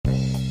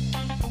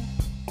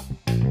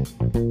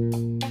The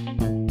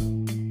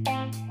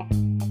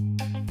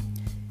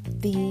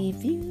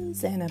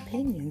views and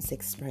opinions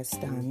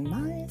expressed on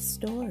My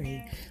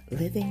Story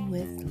Living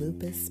with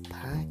Lupus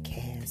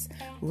podcast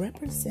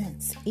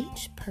represents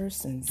each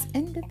person's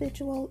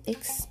individual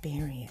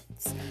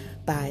experience.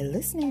 By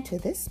listening to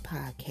this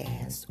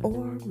podcast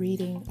or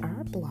reading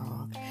our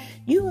blog,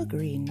 you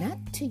agree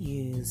not to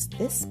use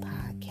this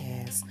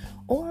podcast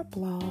or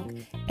blog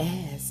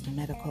as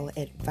medical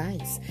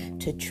advice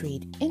to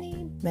treat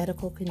any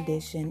medical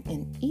condition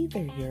in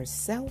either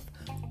yourself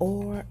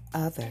or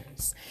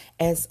others.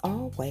 As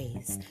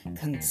always,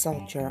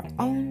 consult your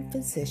own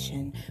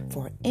physician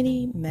for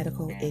any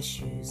medical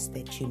issues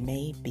that you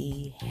may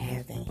be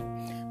having.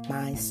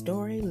 My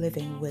Story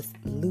Living with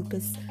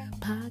Lupus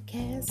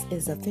podcast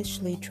is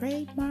officially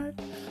trademarked,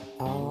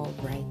 all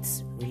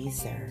rights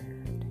reserved.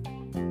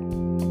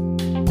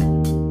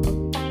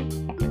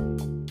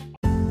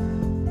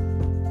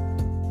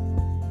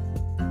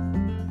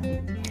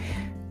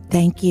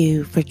 Thank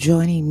you for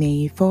joining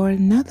me for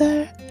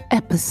another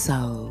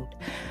episode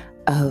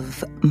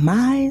of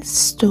My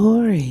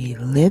Story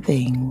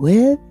Living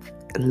with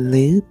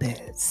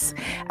Lupus.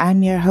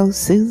 I'm your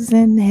host,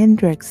 Susan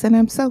Hendricks, and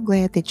I'm so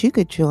glad that you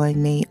could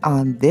join me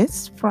on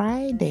this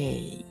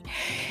Friday.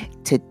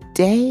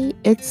 Today,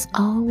 it's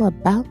all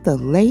about the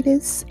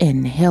latest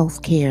in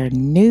healthcare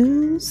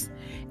news,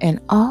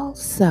 and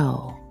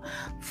also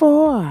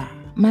for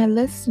my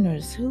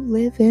listeners who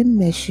live in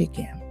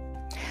Michigan.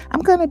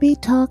 I'm going to be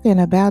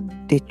talking about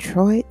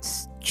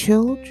Detroit's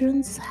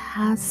Children's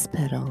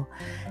Hospital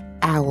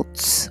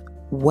outs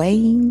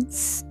Wayne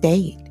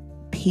State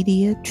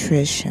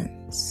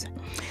pediatricians.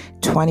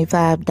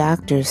 25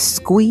 doctors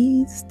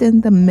squeezed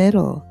in the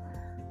middle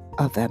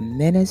of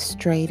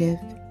administrative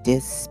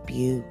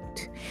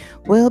dispute.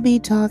 We'll be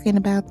talking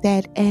about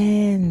that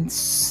and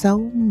so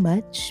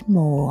much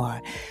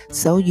more.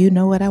 So you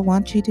know what I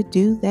want you to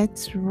do?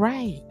 That's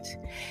right.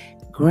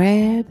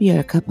 Grab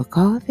your cup of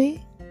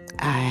coffee.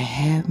 I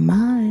have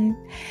mine.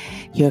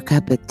 Your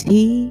cup of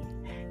tea.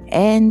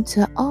 And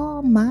to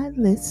all my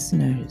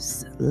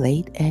listeners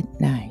late at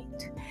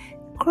night,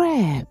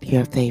 grab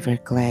your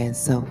favorite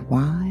glass of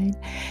wine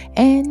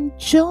and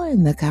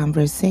join the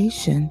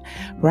conversation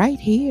right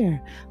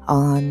here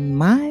on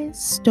My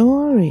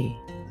Story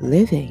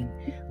Living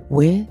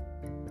with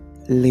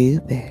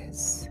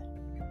Lupus.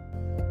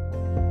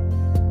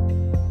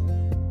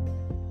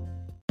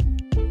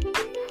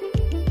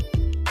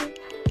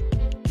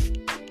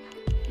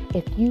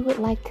 If you would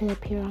like to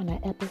appear on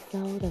an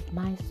episode of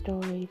My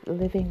Story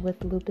Living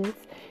with Lupus,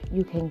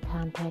 you can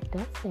contact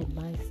us at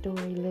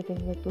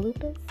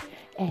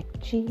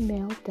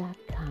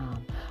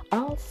mystorylivingwithlupus@gmail.com.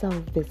 Also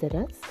visit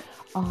us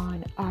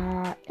on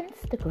our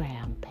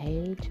Instagram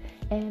page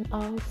and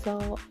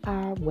also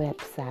our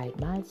website,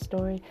 My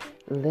Story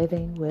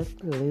Living with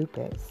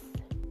Lupus.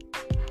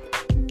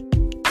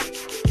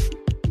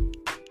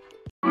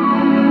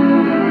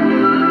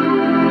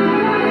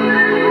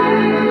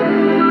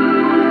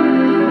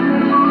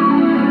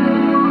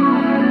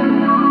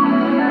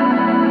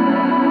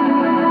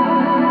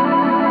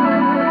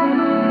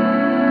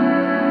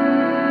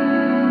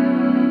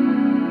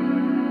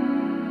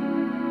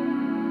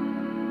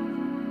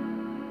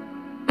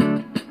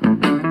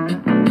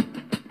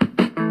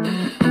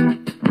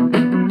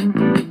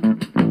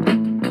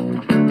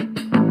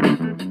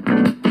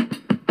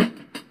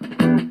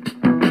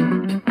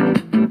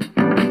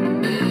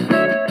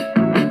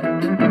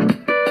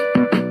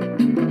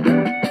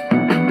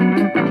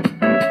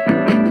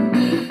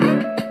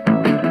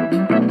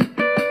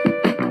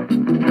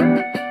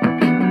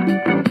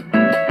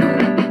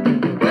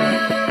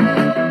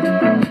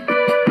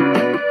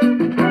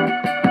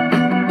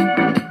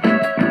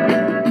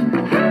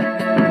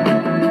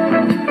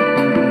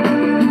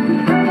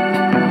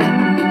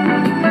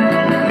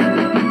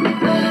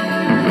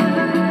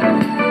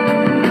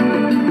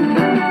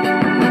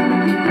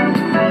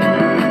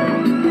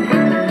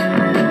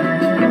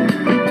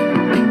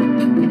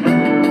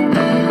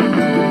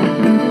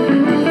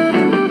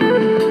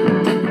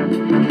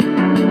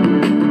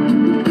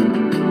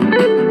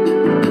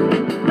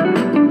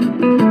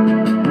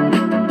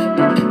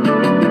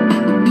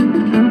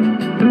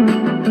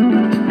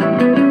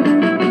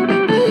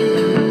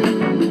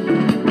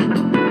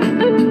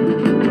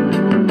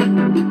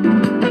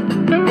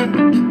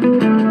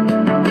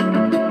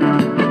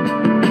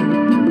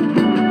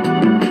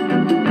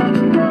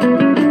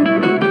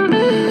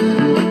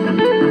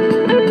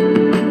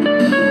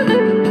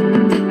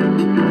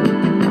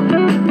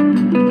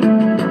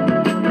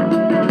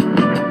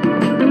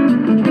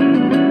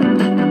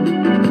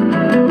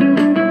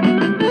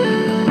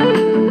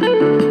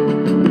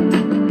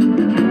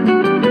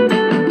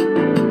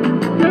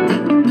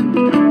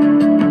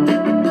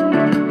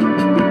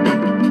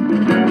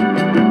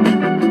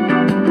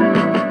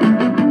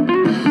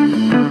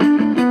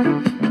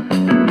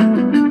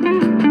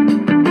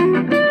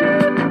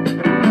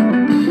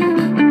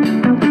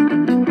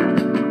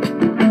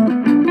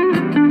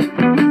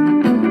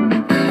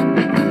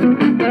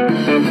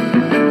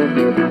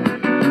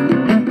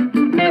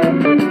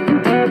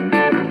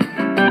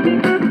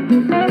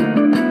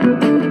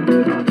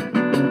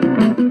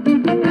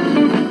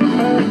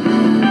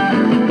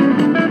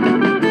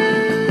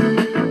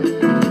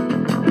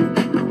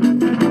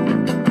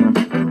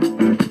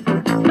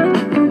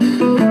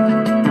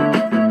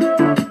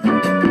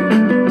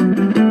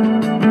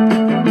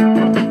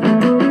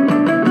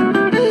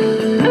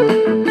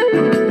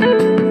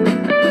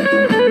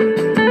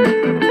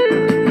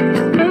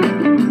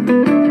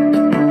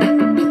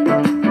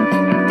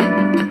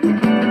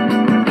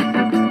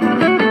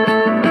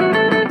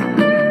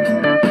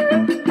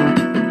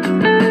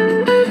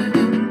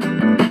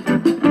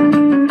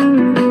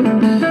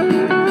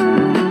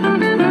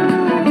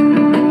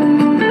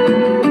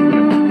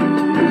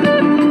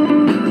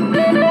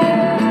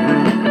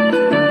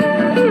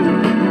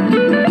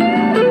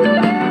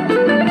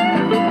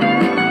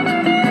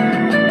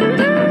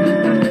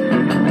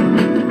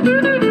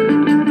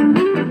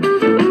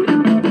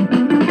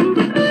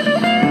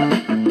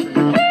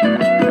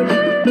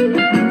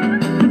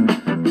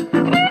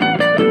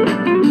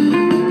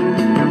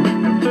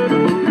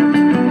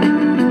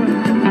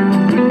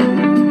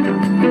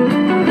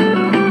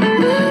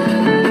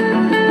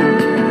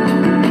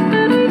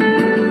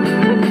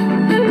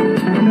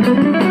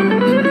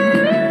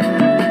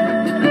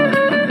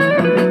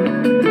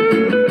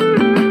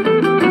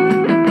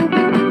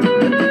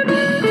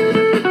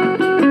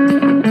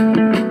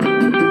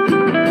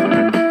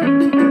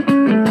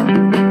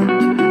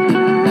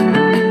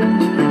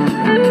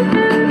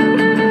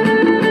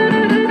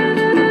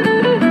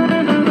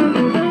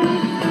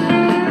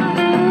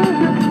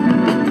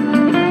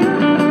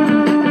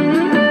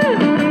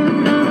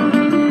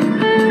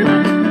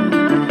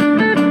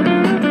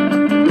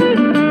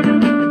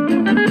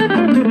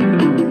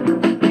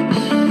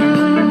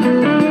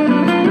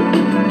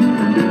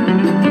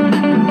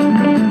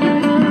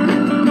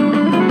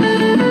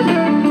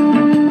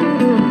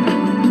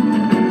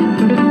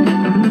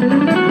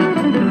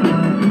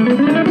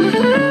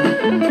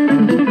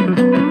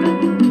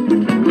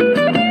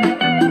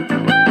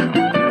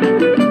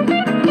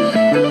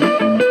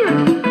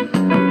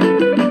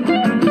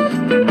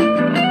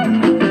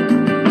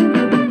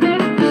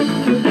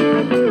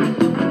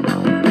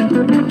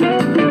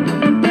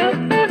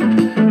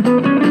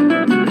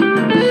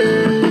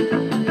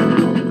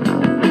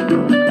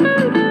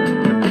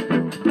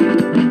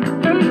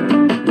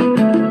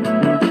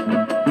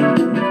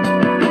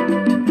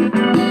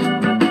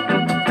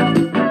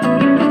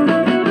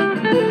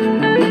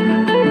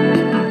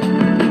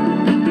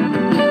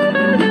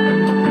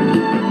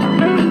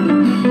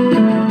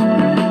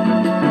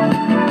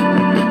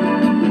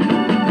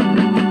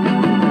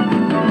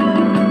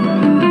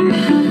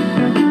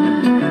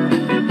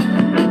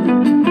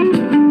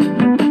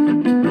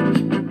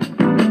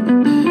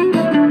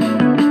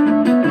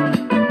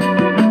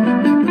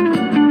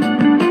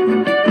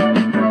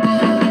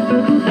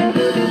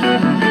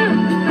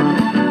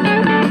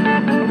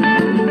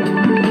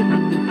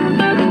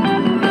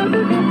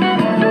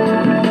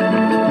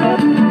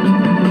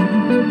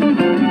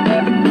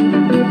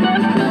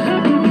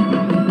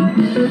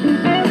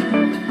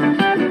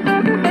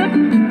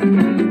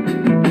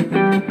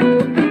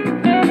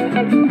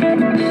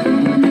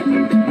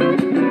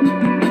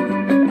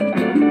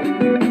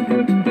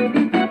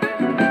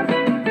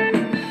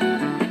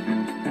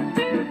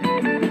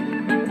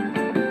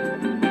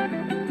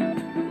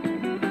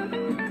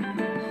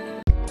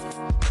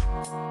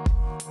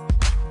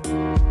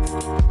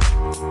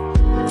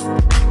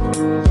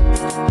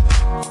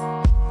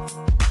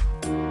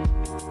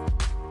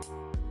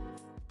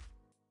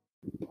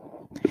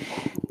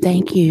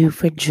 Thank you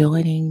for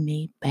joining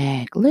me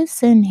back.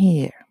 Listen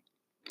here.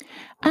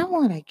 I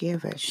want to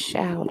give a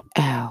shout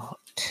out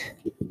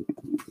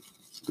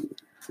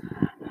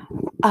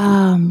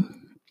um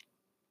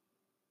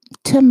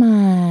to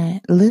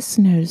my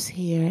listeners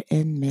here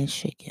in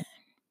Michigan.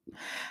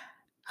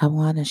 I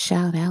want to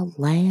shout out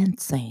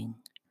Lansing,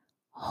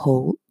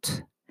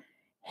 Holt,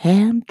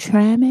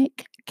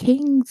 Hamtramck,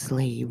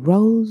 Kingsley,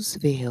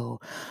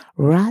 Roseville,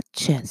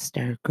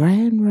 Rochester,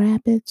 Grand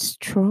Rapids,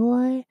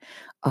 Troy,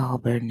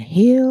 Auburn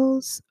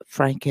Hills,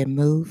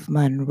 Frankenmuth,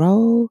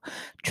 Monroe,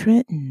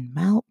 Trenton,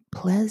 Mount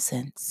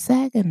Pleasant,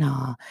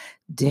 Saginaw,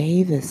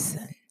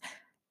 Davison,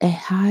 at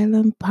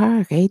Highland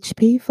Park,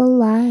 HP for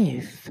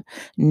Life,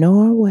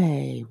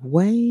 Norway,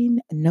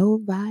 Wayne,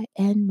 Novi,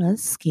 and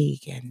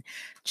Muskegon.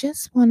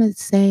 Just want to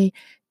say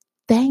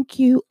thank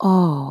you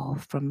all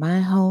from my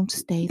home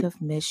state of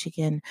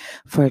Michigan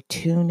for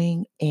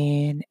tuning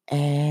in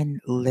and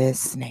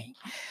listening.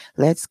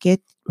 Let's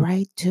get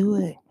right to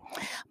it.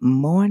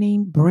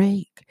 Morning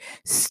break,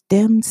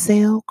 stem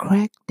cell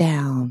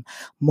crackdown,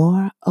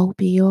 more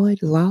opioid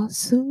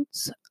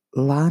lawsuits,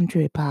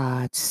 laundry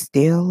pods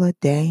still a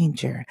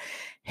danger,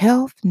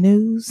 health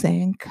news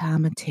and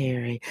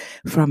commentary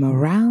from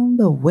around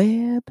the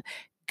web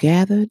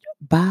gathered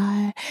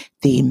by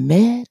the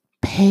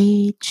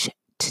MedPage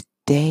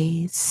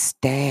Today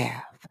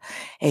staff.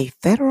 A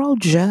federal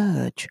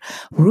judge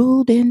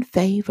ruled in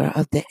favor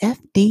of the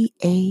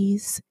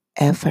FDA's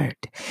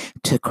effort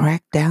to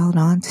crack down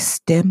on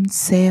stem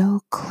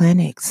cell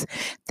clinics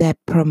that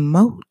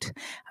promote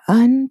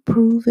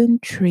unproven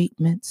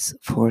treatments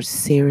for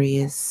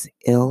serious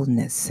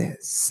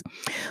illnesses.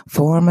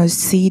 Former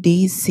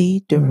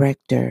CDC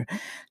Director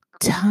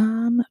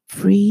Tom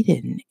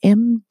Frieden,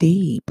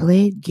 MD,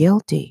 pled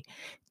guilty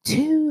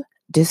to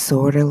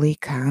disorderly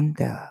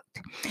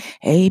conduct,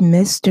 a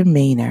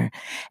misdemeanor,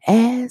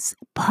 as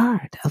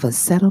part of a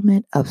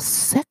settlement of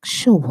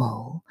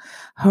sexual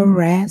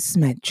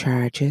harassment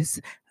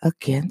charges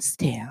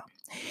against him.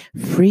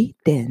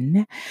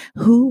 Frieden,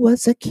 who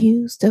was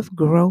accused of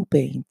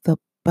groping the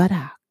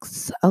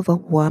buttocks of a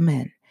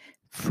woman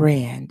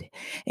friend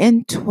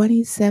in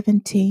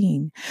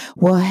 2017,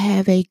 will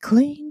have a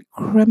clean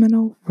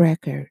criminal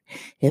record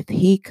if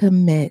he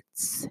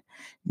commits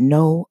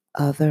no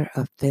other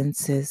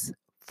offenses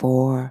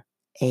for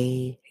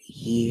a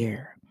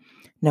year.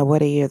 Now,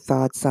 what are your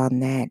thoughts on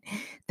that?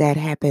 That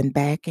happened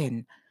back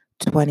in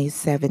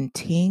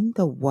 2017.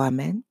 The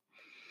woman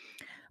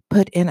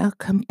put in a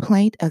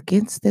complaint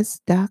against this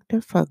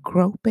doctor for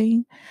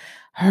groping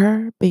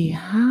her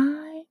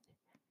behind,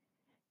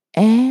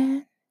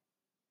 and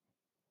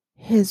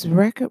his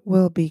record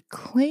will be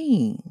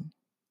clean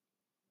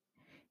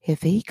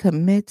if he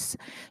commits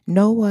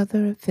no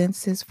other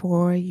offenses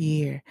for a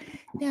year.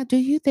 Now, do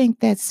you think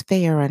that's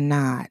fair or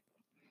not?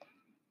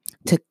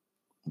 To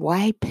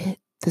wipe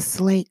the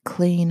slate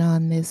clean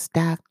on this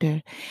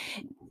doctor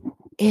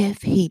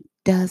if he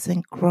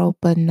doesn't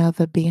grope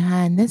another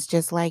behind. That's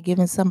just like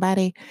giving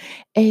somebody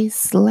a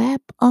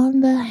slap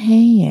on the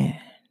hand.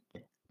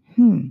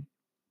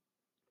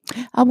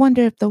 I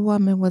wonder if the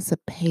woman was a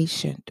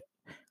patient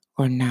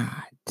or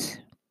not.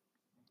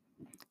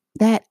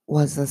 That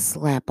was a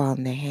slap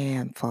on the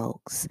hand,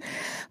 folks.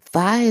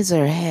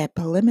 Pfizer had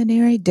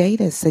preliminary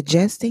data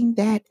suggesting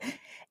that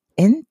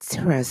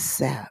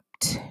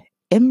Intercept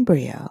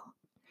embryo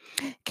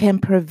can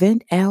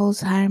prevent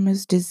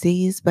Alzheimer's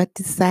disease, but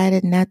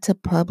decided not to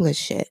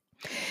publish it.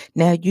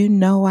 Now, you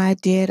know, I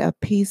did a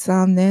piece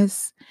on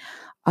this.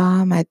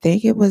 I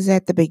think it was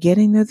at the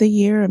beginning of the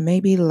year or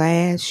maybe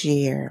last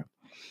year.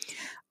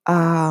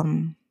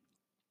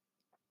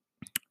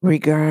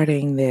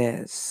 Regarding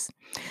this,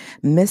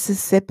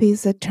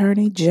 Mississippi's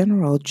Attorney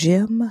General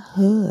Jim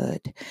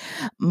Hood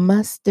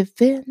must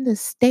defend the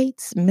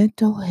state's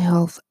mental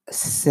health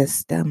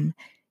system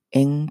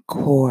in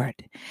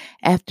court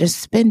after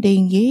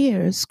spending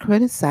years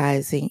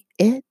criticizing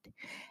it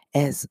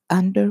as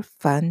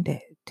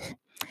underfunded.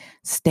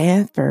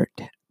 Stanford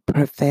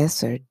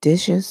professor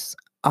dishes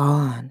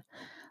on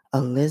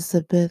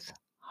Elizabeth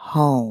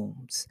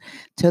Holmes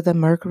to the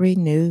Mercury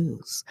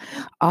News,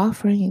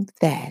 offering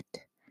that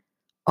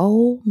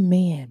old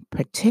men,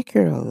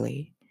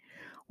 particularly,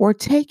 were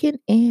taken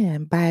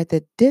in by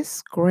the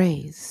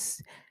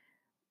disgraced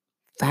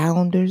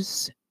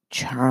founder's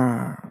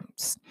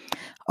charms.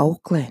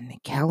 Oakland,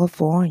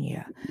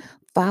 California,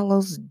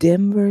 follows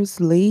Denver's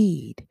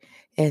lead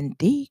in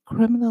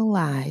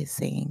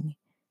decriminalizing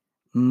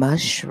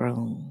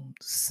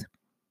mushrooms.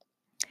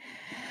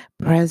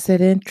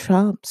 President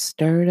Trump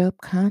stirred up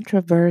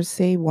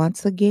controversy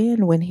once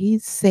again when he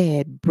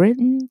said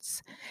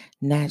Britain's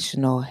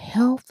National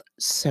Health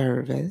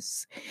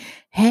Service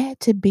had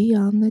to be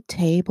on the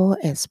table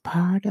as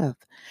part of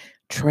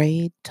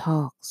trade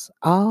talks,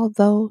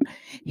 although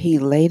he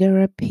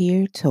later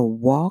appeared to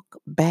walk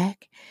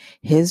back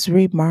his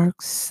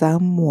remarks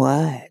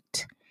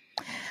somewhat.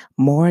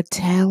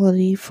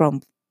 Mortality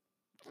from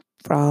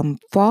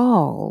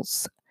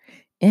falls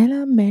in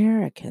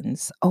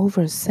Americans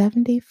over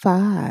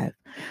 75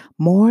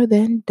 more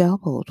than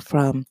doubled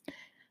from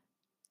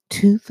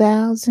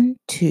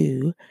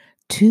 2002,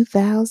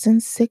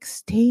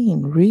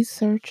 2016,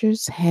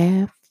 researchers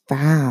have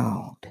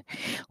found.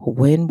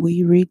 When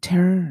we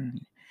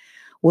return,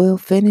 we'll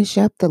finish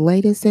up the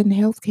latest in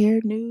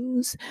healthcare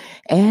news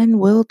and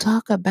we'll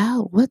talk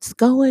about what's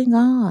going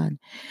on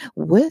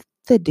with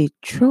the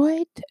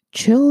Detroit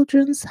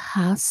Children's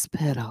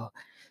Hospital.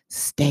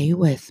 Stay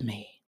with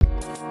me.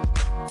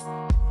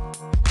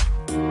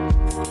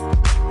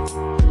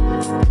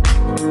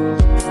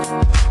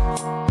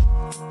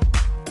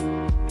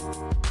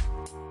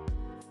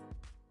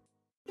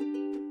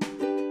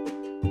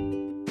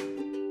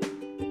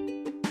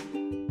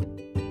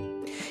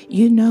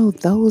 You know,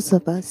 those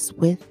of us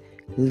with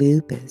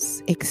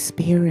lupus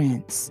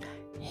experience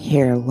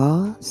hair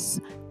loss,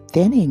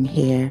 thinning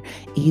hair,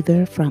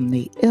 either from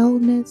the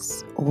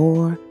illness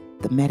or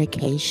the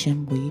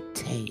medication we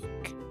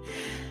take.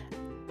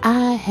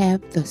 I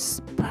have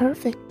this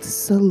perfect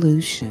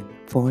solution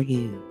for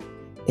you.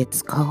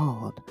 It's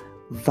called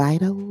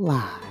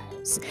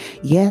Vitalize.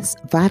 Yes,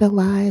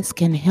 Vitalize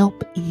can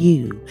help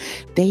you.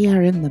 They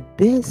are in the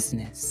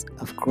business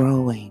of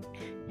growing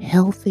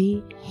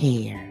healthy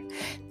hair.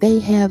 They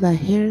have a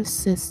hair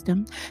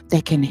system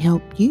that can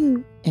help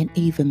you, and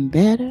even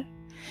better,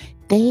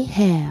 they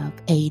have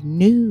a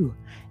new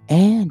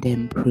and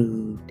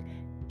improved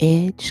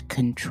edge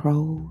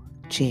control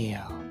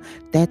gel.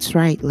 That's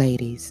right,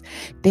 ladies.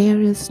 There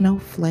is no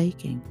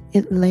flaking.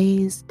 It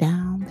lays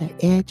down the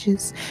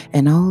edges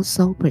and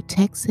also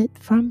protects it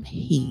from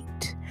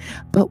heat.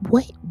 But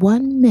wait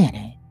 1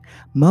 minute.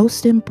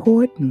 Most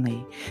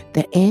importantly,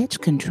 the Edge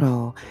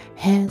Control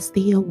has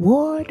the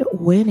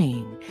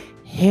award-winning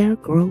hair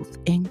growth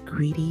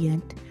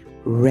ingredient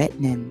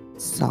Retin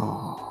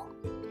Sol.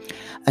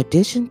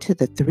 Addition to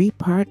the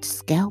 3-part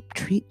scalp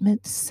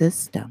treatment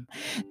system,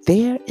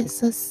 there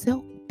is a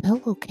silk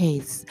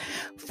pillowcase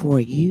for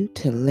you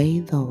to lay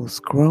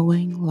those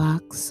growing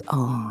locks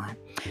on.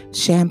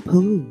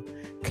 Shampoo,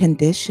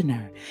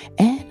 conditioner,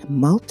 and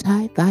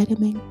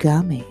multivitamin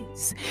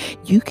gummies.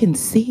 You can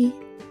see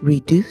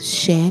reduced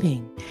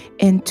shedding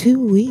in 2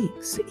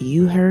 weeks.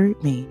 You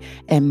heard me.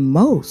 And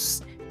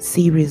most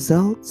see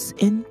results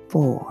in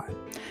 4.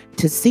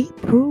 To see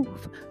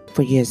proof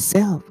for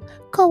yourself,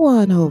 go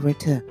on over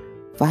to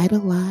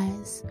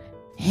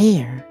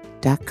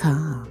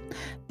vitalizehair.com.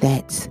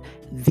 That's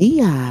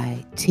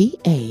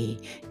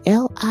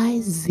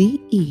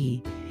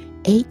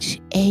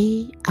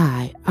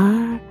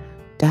vitalizehair.com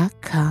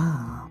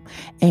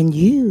and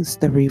use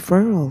the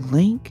referral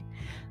link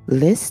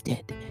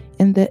listed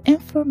in the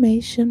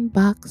information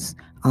box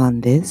on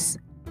this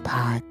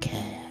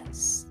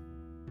podcast.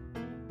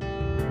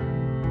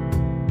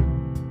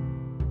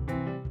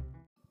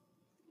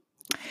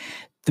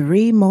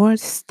 Three more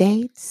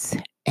states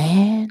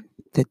and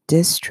the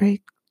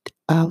District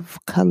of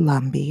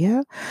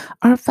Columbia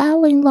are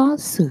filing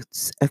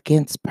lawsuits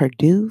against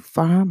Purdue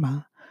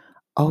Pharma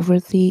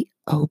over the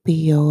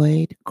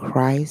opioid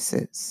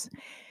crisis.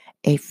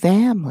 A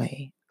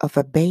family of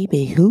a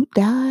baby who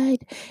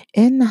died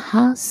in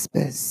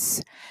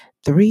hospice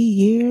 3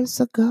 years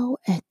ago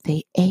at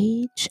the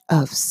age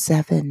of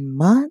 7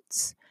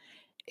 months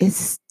is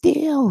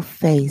still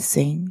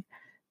facing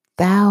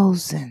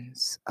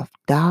thousands of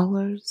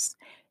dollars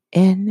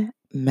in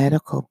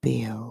medical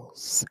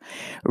bills.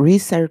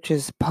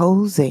 Researchers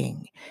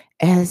posing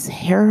as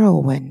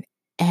heroin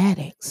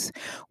addicts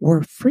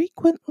were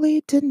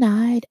frequently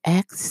denied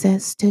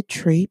access to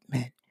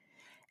treatment,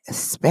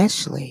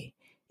 especially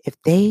if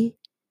they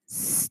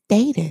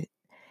stated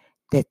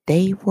that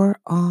they were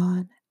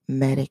on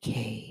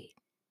Medicaid.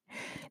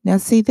 Now,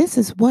 see, this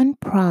is one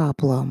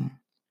problem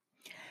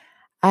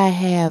I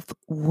have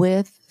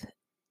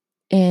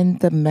within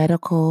the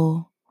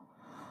medical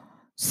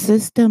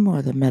system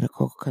or the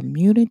medical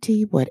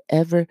community,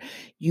 whatever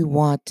you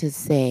want to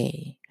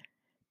say.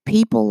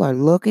 People are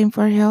looking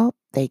for help,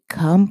 they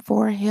come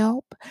for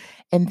help,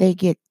 and they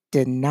get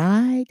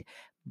denied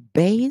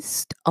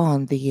based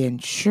on the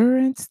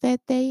insurance that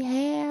they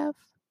have.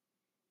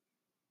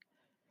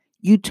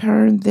 You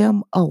turn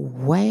them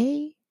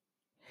away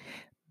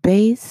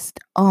based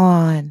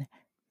on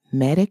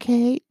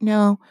Medicaid.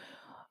 Now,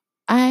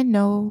 I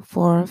know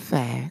for a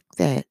fact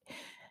that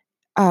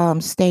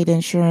state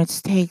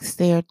insurance takes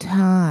their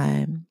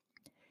time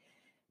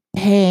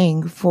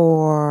paying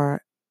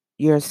for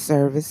your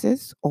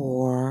services,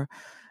 or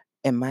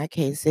in my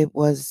case, it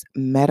was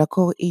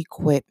medical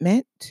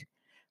equipment,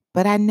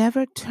 but I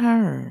never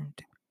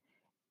turned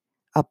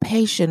a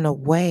patient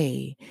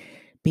away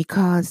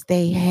because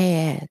they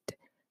had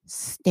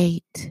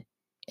state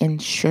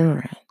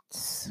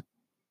insurance.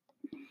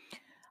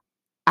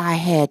 I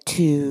had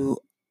to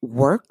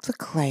work the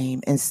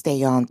claim and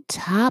stay on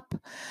top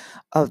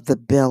of the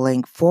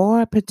billing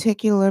for a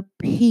particular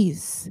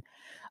piece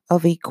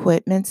of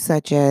equipment,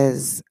 such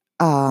as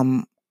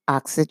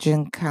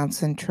oxygen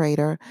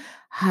concentrator,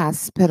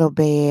 hospital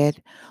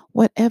bed,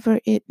 whatever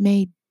it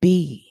may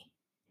be.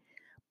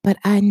 But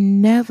I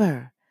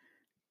never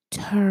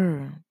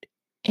turned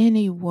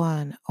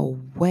anyone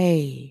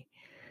away,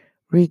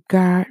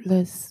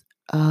 regardless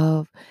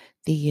of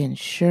the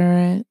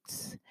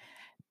insurance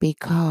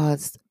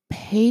because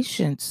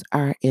patients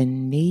are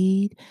in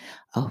need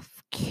of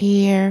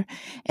care.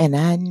 And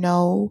I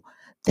know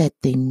that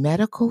the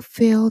medical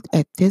field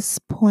at this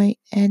point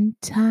in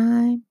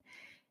time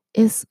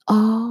is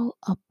all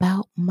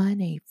about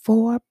money,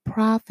 for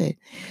profit.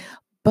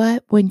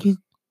 But when you're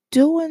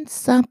doing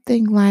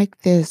something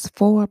like this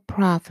for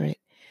profit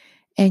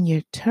and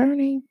you're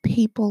turning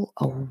people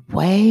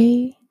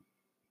away,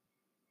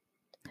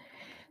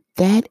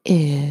 that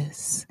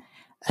is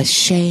a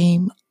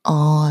shame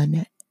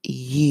on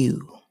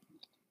you.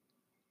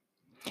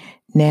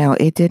 Now,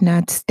 it did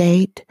not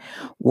state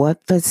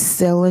what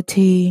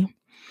facility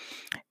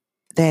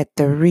that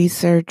the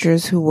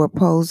researchers who were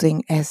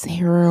posing as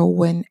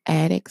heroin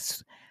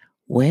addicts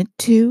went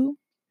to.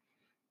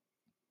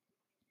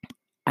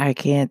 I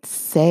can't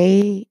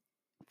say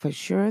for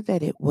sure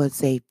that it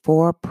was a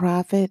for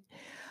profit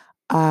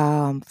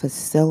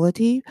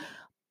facility,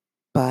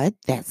 but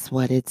that's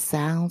what it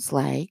sounds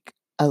like,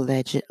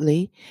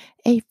 allegedly,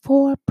 a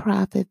for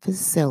profit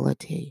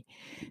facility.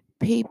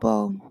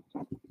 People,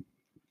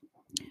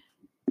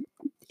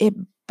 it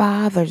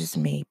bothers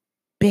me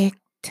big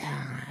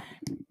time.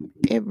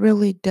 It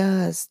really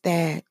does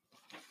that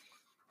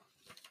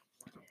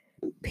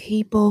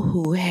people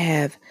who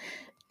have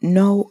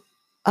no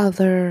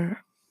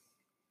other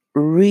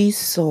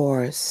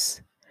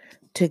resource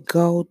to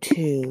go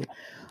to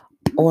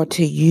or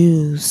to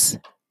use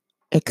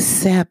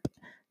except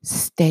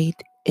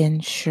state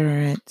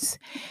insurance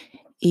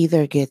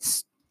either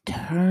gets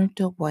turned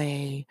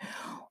away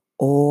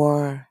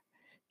or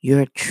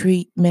your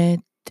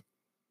treatment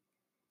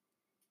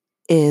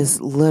is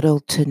little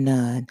to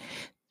none.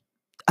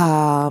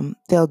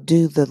 They'll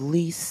do the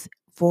least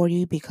for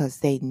you because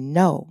they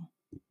know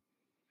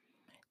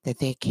that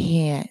they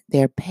can't,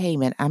 their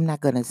payment, I'm not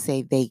going to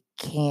say they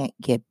can't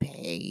get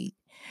paid.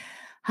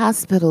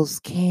 Hospitals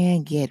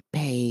can get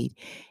paid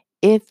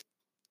if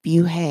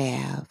you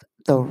have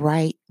the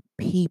right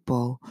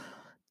people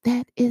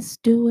that is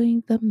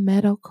doing the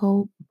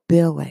medical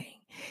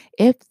billing.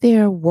 If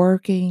they're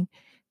working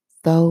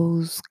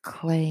those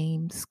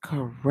claims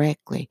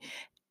correctly,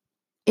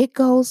 it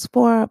goes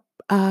for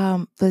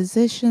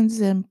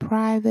physicians in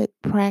private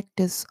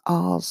practice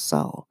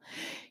also.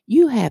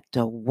 You have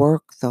to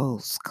work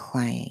those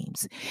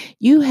claims.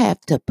 You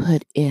have to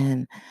put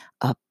in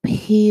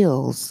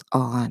appeals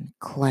on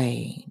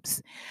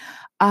claims.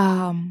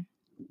 Um,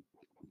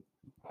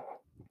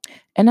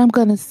 and I'm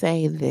going to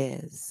say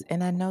this,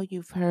 and I know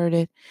you've heard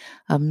it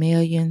a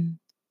million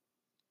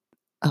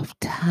of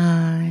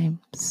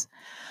times,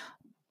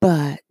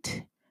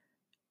 but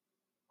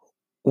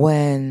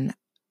when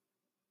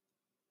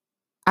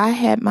I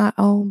had my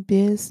own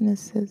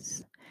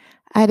businesses,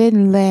 I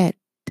didn't let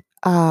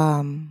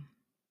um,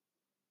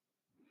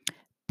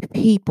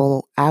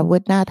 people, I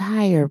would not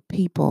hire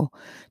people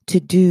to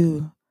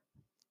do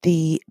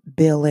the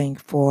billing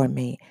for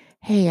me.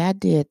 Hey, I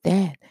did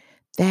that.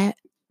 That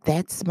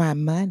that's my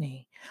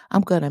money.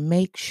 I'm going to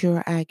make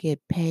sure I get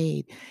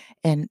paid.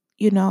 And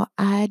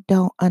I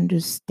don't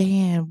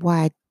understand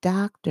why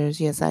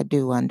doctors, yes, I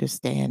do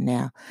understand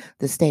now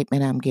the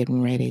statement I'm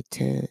getting ready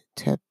to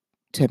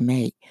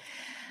make.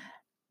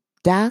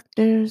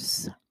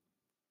 Doctors'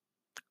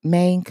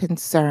 main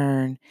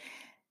concern,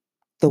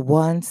 the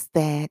ones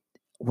that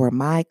were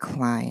my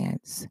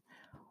clients,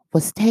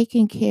 was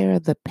taking care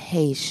of the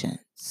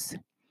patients.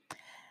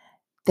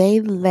 They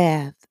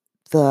left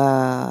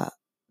the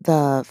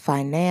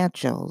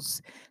financials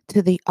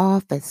to the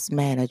office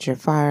manager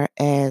far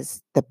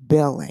as the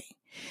billing.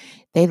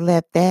 They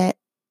left that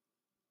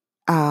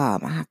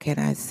how can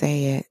I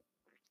say it?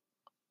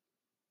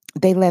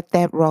 They left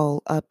that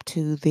role up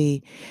to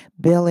the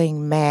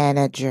billing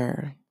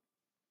manager,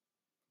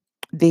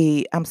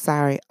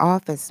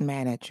 office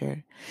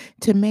manager,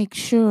 to make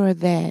sure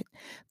that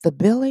the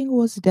billing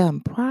was done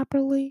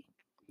properly,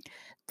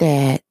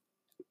 that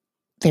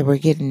they were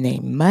getting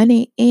their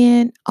money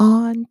in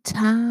on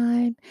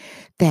time,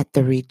 that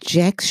the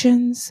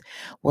rejections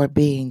were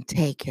being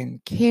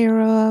taken care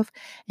of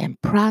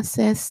and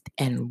processed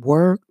and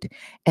worked,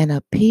 and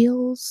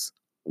appeals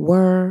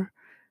were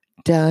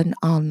done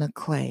on the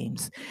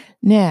claims.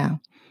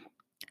 Now,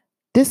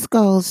 this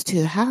goes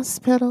to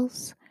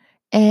hospitals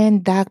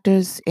and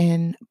doctors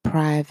in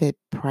private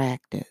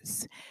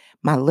practice.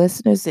 My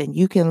listeners, and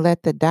you can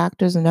let the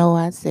doctors know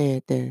I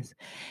said this.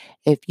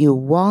 If you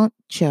want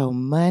your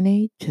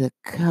money to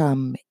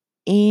come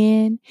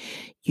in,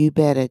 you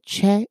better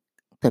check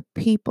the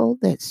people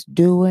that's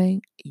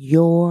doing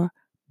your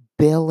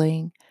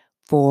billing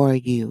for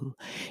you.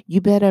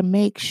 You better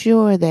make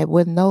sure that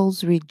when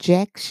those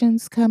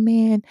rejections come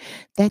in,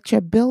 that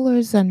your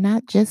billers are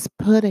not just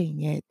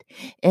putting it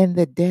in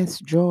the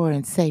desk drawer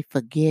and say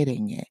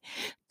forgetting it.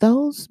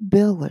 Those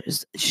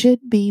billers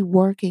should be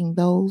working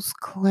those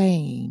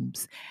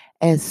claims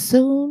as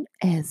soon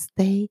as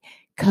they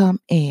come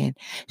in,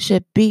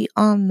 should be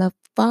on the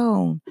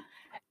phone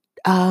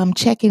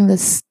checking the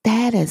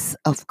status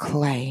of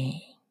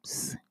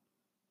claims.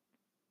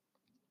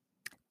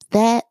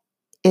 That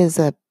is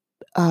a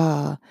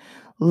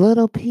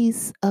little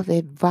piece of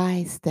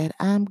advice that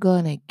I'm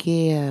going to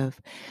give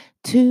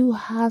to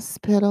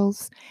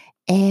hospitals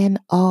and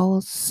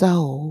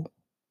also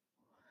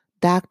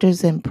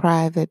doctors in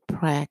private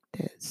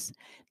practice.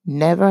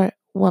 Never,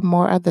 one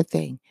more other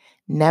thing,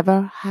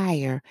 never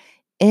hire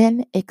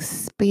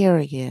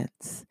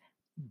inexperienced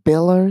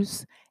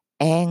billers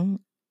and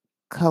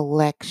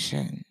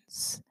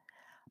collections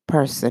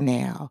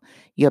personnel.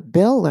 Your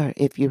biller,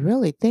 if you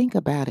really think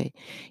about it,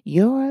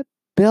 your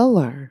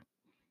biller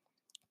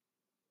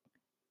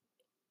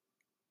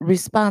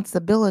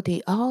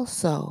responsibility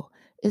also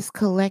is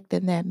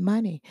collecting that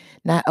money,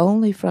 not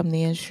only from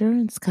the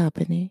insurance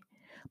company,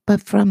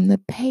 but from the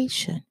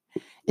patient.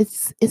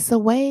 It's a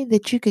way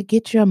that you could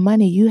get your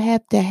money. You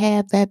have to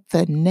have that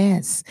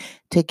finesse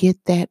to get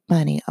that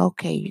money.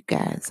 Okay, you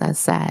guys, I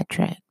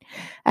sidetracked.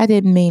 I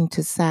didn't mean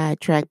to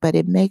sidetrack, but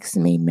it makes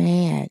me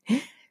mad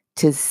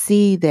to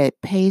see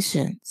that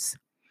patients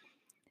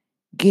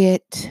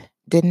get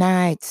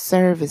denied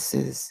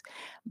services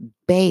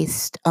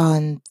based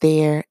on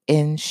their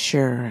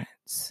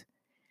insurance.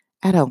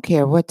 I don't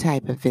care what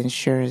type of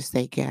insurance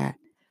they got.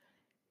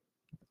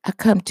 I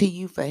come to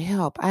you for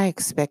help. I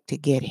expect to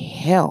get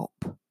help.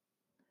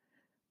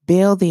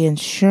 Bill the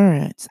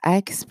insurance. I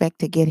expect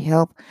to get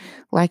help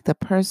like the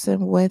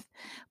person with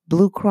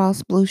Blue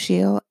Cross Blue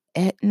Shield,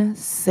 Aetna,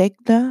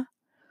 Cigna,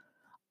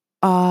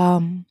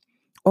 um,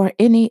 or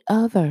any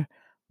other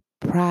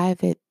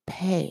private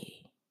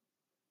pay.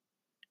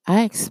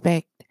 I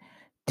expect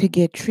to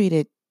get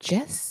treated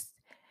just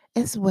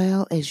as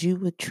well as you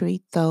would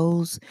treat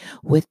those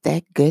with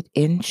that good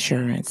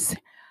insurance.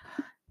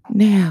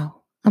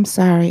 Now, I'm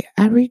sorry,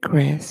 I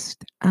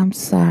regressed. I'm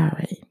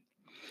sorry.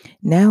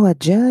 Now, a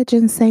judge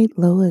in St.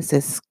 Louis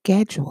is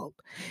scheduled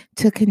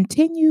to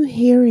continue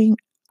hearing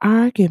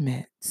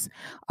arguments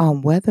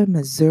on whether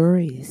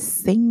Missouri's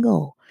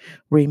single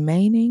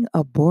remaining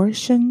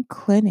abortion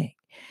clinic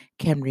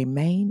can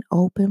remain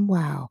open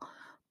while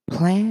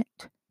Planned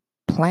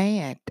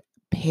Planned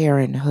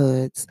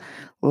Parenthood's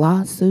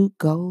lawsuit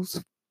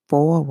goes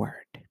forward.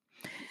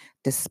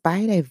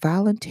 Despite a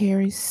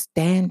voluntary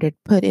standard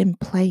put in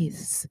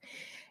place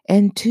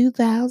in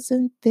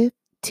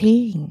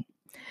 2015,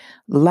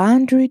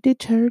 laundry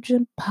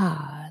detergent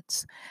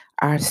pods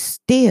are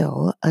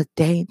still a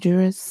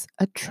dangerous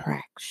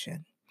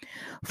attraction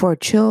for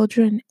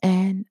children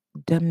and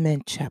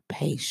dementia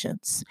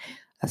patients,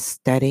 a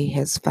study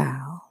has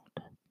found.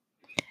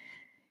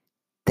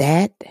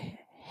 That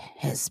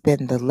has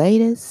been the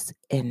latest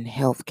in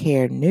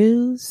healthcare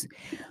news.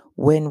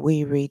 When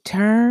we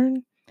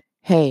return,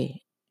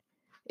 hey,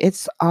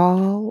 it's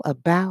all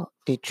about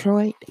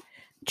Detroit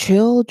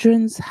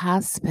Children's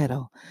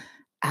Hospital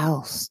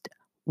oust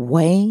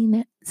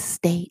Wayne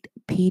State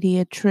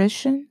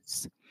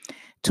pediatricians.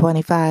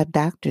 25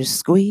 doctors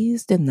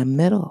squeezed in the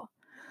middle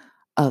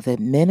of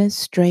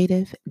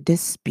administrative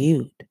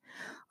dispute.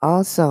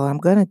 Also, I'm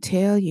going to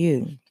tell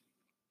you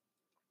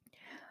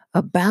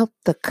about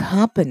the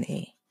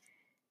company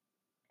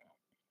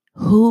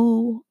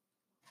who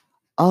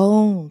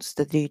owns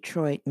the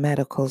Detroit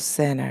Medical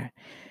Center.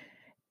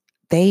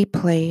 They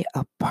play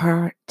a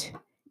part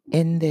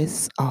in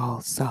this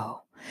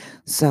also.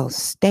 So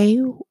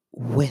stay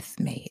with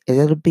me.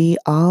 It'll be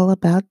all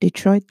about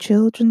Detroit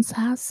Children's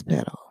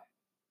Hospital.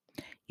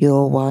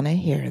 You'll want to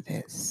hear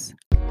this.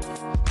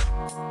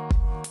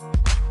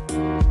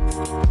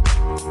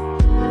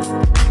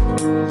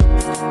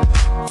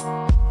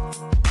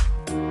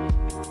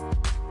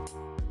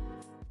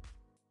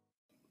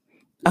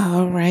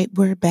 All right,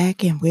 we're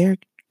back and we're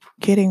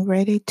getting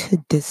ready to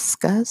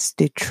discuss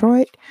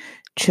Detroit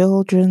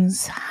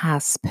Children's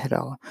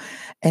Hospital.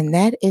 And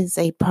that is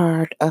a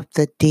part of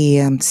the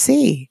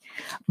DMC.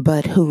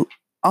 But who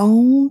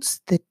owns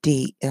the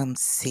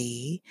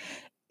DMC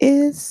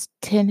is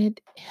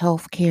Tenet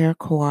Healthcare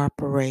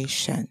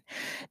Corporation.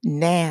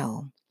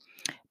 Now,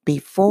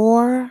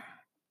 before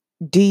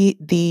the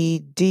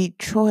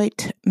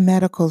Detroit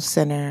Medical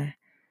Center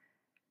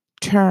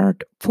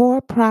turned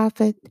for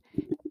profit,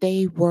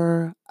 they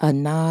were a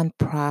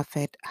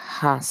nonprofit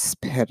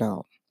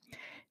hospital.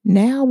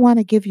 Now, I want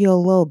to give you a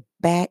little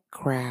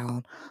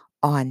background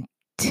on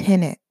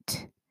Tenet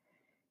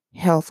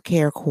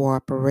Healthcare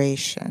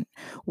Corporation,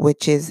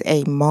 which is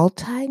a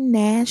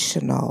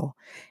multinational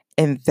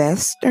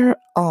investor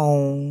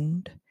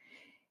owned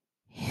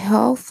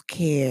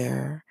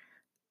healthcare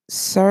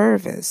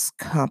service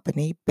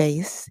company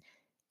based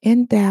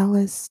in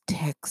Dallas,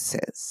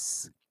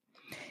 Texas.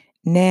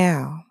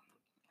 Now,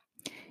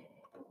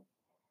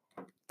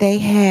 they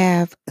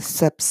have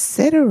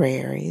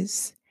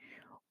subsidiaries,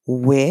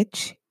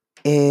 which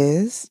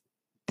is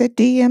the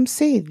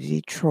DMC,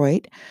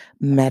 Detroit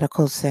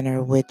Medical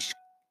Center, which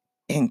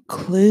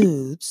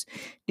includes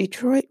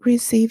Detroit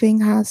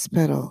Receiving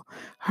Hospital,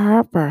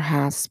 Harper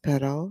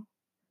Hospital,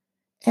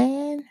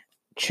 and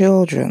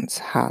Children's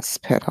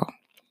Hospital.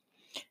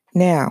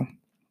 Now,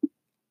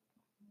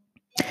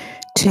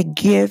 to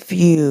give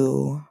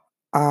you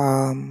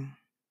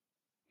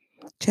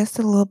just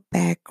a little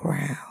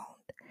background,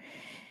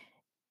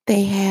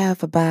 they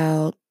have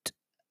about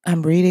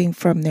I'm reading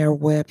from their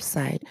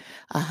website.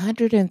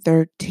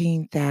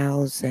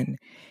 113,000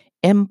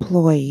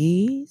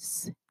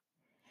 employees,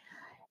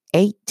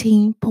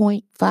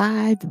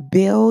 $18.5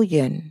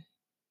 billion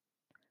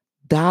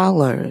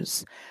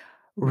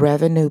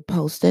revenue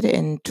posted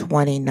in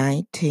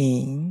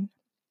 2019.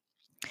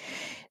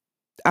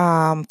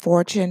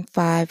 Fortune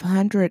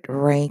 500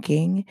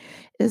 ranking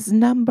is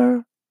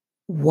number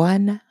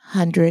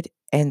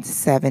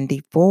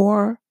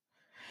 174.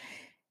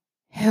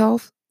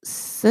 Health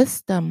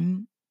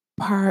system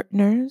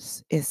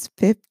partners is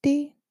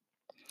 50.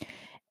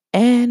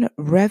 And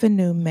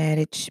revenue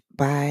managed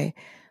by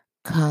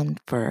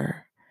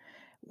Confer,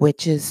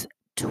 which is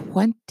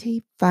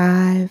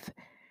 $25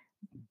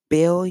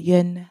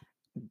 billion.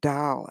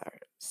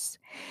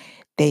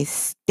 They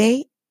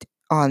state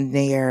on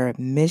their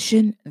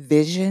mission,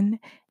 vision,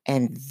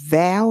 and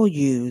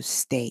value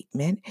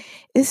statement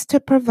is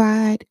to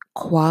provide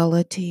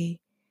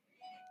quality,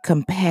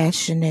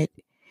 compassionate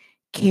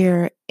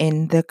care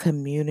in the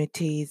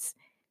communities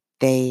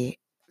they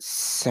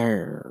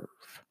serve.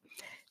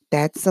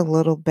 That's a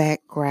little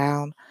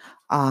background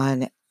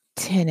on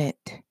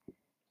Tenet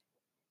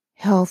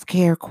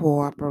Healthcare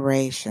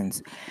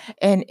Corporations.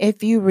 And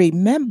if you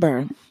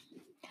remember,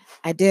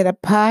 I did a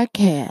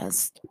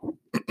podcast,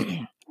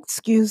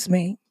 excuse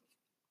me,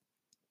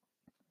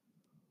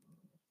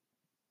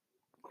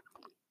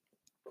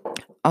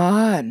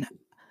 on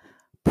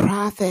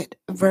profit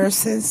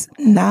versus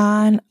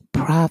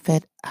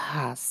non-profit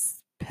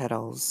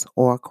hospitals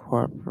or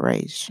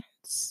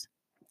corporations.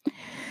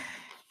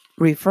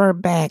 Refer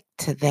back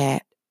to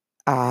that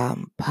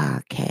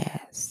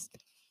podcast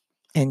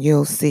and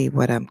you'll see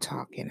what I'm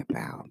talking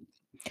about.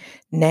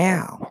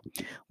 Now,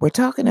 we're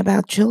talking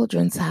about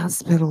Children's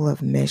Hospital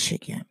of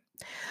Michigan,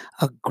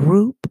 a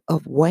group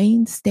of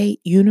Wayne State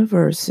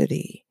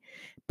University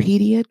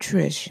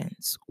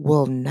pediatricians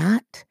will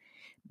not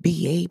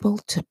be able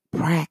to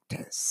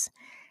practice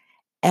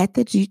at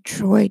the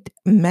Detroit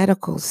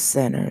Medical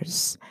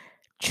Center's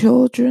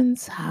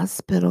Children's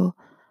Hospital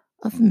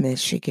of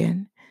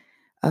Michigan,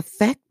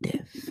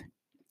 effective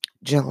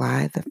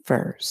July the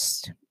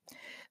 1st.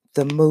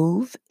 The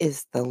move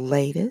is the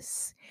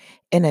latest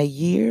in a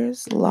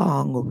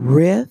years-long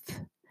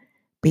rift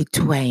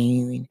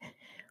between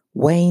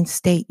Wayne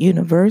State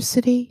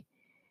University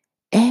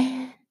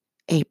and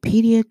a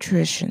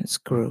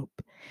pediatricians group,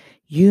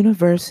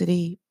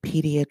 University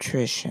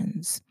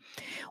Pediatricians,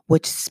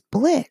 which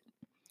split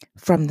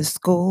from the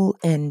school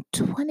in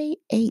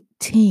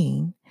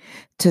 2018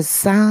 to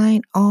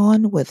sign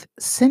on with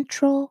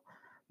Central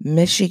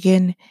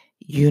Michigan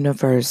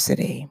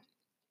University.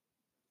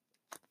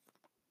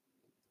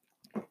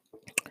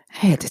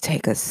 I had to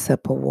take a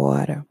sip of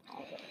water.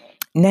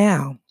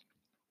 Now,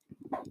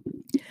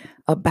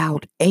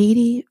 about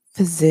 80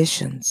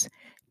 physicians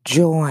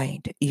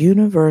joined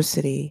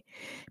University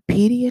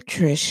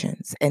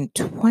Pediatricians and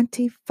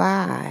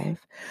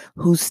 25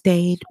 who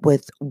stayed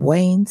with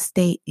Wayne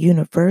State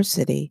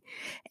University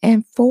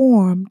and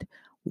formed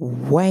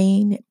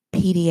Wayne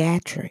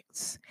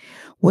Pediatrics,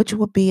 which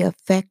will be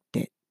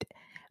affected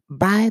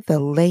by the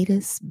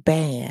latest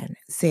ban,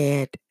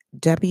 said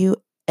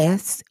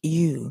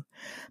WSU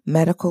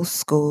Medical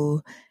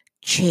School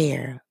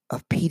Chair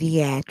of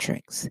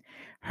Pediatrics,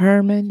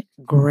 Herman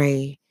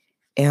Gray,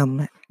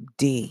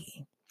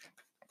 MD.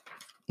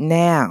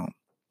 Now,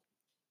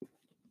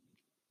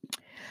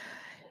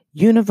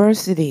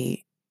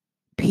 University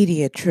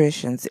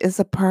Pediatricians is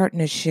a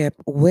partnership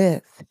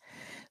with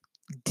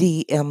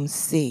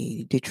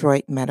DMC,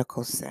 Detroit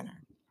Medical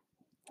Center.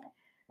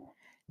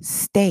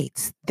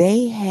 States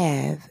they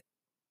have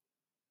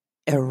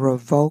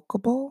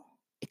irrevocable,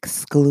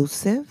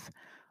 exclusive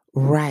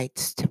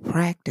rights to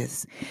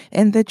practice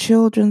in the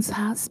Children's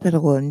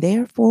Hospital and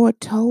therefore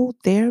told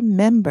their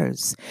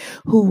members,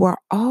 who were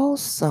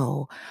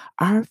also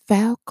our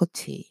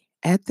faculty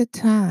at the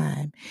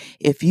time,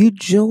 if you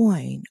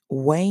join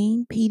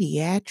Wayne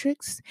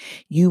Pediatrics,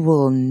 you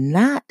will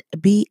not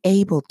be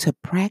able to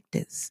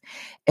practice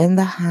in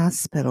the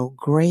hospital,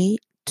 Gray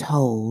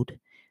told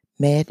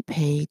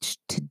MedPage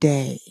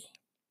Today.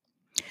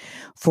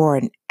 For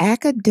an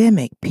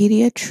academic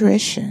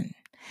pediatrician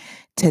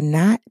to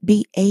not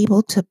be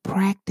able to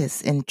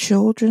practice in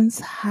Children's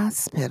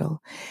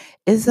Hospital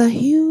is a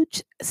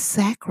huge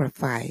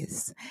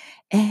sacrifice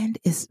and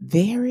is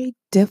very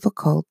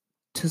difficult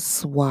to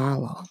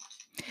swallow.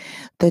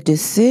 The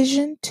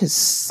decision to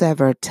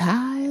sever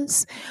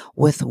ties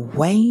with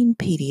Wayne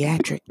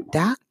pediatric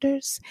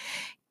doctors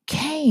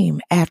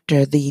came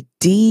after the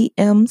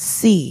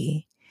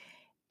DMC,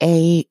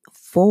 a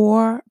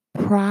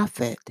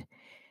for-profit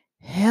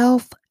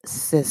health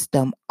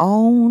system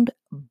owned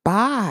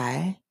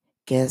by,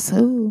 guess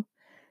who?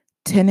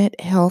 Tenet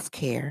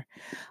Healthcare,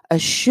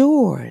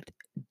 assured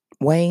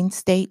Wayne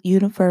State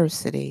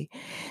University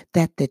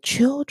that the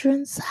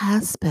Children's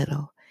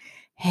Hospital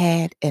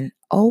had an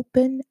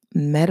open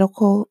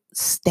medical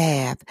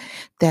staff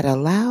that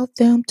allowed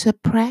them to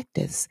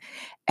practice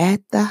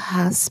at the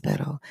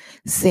hospital,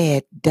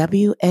 said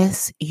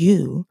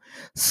WSU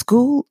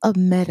School of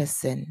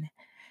Medicine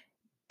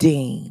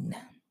dean.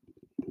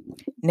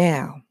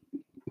 Now,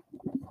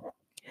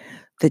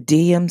 the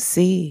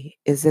DMC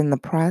is in the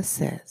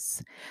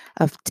process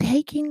of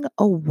taking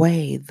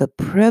away the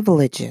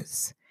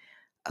privileges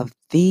of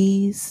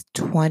these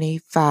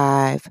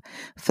 25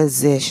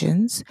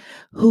 physicians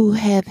who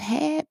have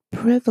had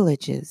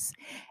privileges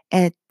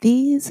at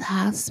these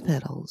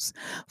hospitals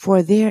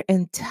for their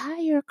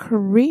entire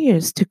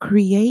careers to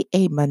create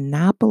a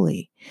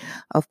monopoly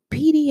of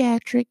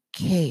pediatric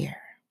care.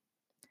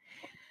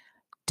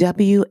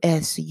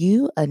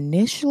 WSU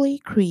initially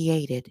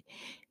created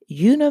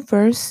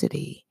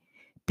university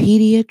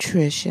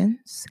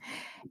pediatricians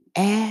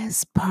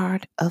as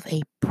part of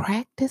a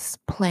practice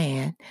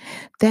plan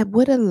that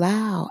would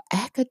allow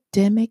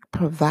academic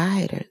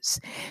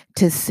providers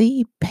to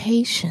see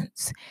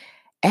patients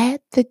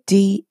at the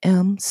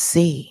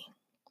DMC.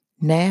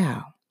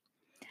 Now,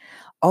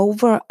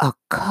 over a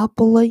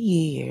couple of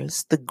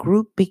years, the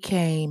group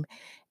became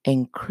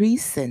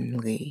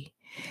increasingly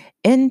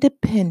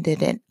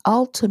independent and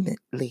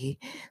ultimately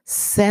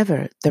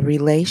severed the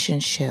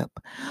relationship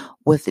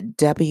with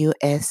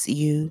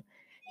WSU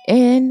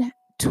in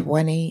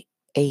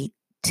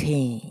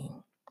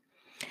 2018.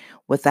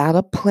 Without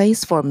a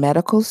place for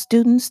medical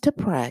students to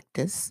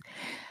practice,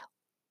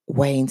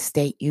 Wayne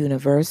State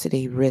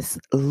University risks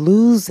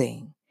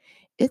losing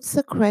its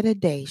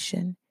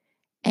accreditation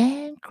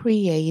and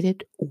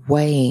created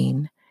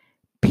Wayne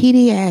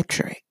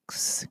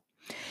Pediatrics.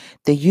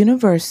 The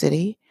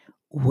university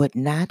would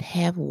not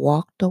have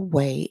walked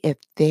away if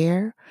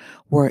there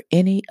were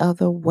any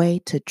other way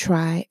to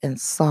try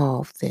and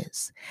solve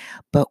this,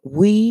 but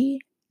we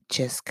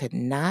just could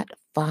not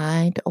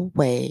find a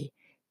way,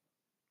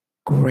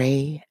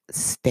 Gray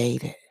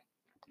stated.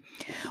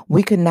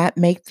 We could not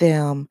make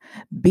them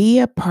be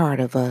a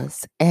part of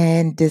us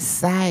and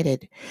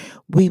decided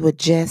we would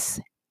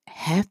just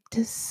have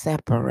to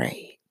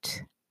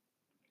separate.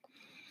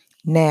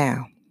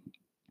 Now,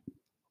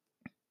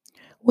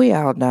 we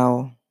all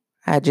know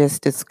I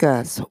just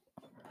discussed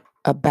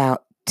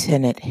about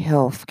Tenet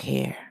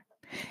Healthcare,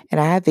 and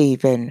I've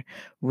even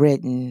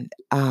written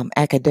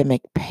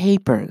academic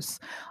papers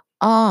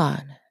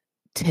on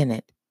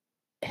Tenet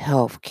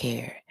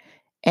Healthcare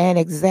and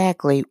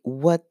exactly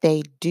what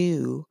they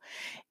do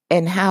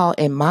and how,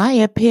 in my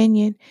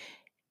opinion,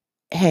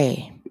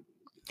 hey,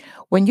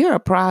 when you're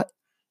a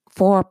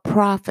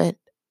for-profit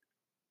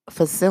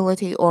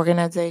facility,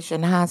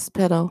 organization,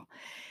 hospital,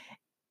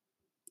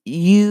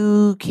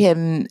 you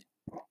can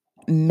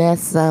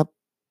mess up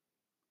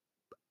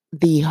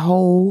the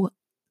whole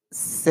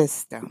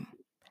system.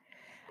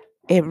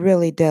 It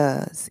really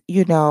does.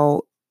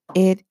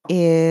 It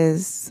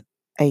is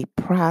a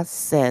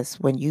process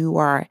when you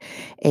are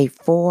a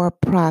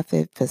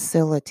for-profit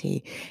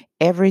facility.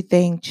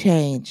 Everything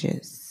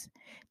changes.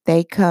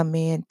 They come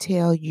in,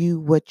 tell you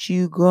what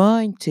you're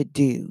going to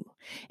do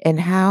and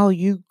how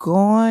you're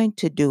going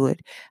to do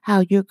it,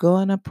 how you're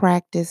going to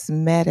practice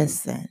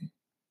medicine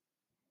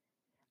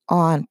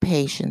on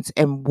patients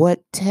and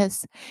what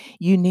tests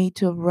you need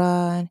to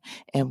run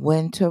and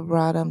when to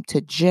run them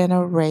to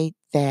generate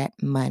that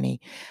money.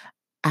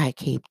 I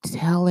keep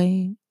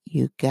telling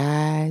you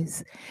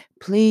guys,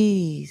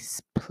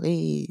 please,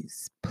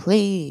 please,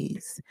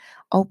 please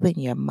open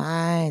your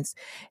minds,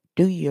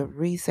 do your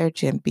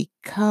research, and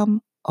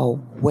become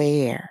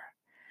aware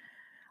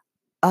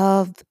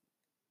of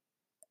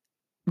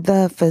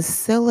the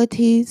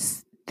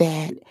facilities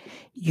that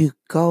you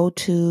go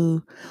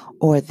to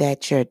or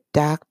that your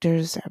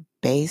doctors are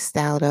based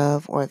out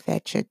of or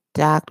that your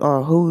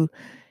or who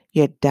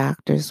your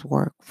doctors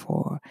work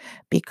for,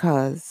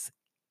 because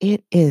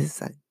it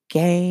is a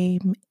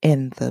game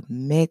in the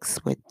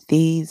mix with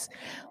these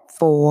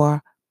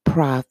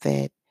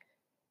for-profit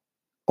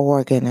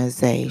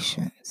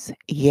organizations.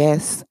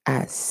 Yes,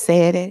 I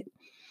said it.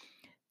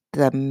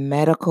 The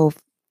medical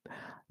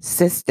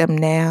system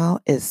now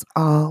is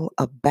all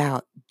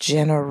about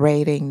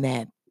generating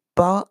that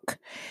buck,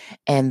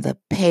 and the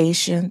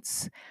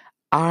patients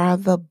are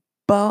the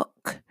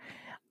buck.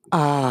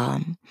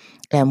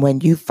 And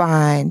when you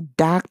find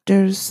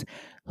doctors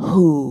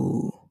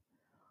who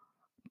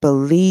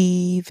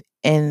believe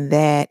in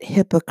that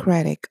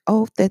Hippocratic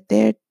oath that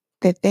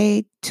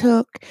they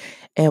took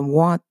and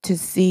want to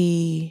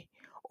see,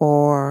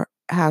 or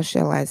how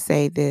shall I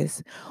say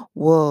this,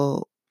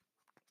 will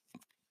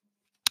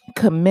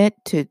commit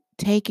to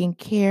taking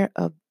care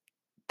of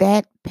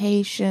that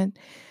patient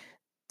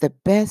the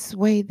best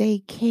way they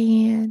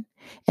can,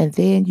 and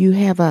then you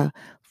have a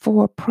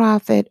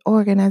for-profit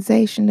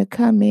organization to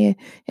come in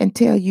and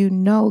tell you,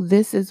 no,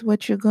 this is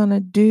what you're going to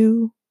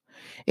do.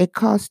 It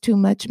costs too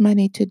much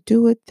money to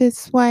do it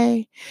this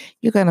way.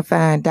 You're going to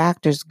find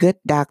good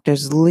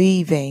doctors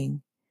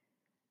leaving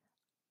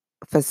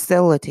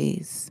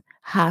facilities,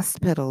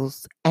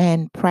 hospitals,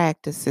 and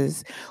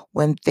practices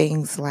when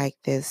things like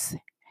this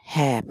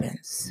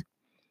happens.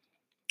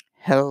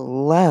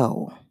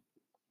 Hello.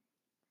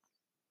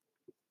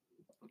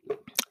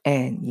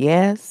 And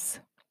yes,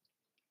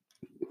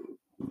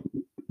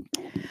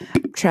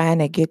 trying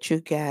to get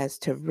you guys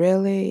to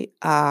really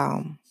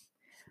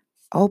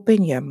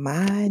open your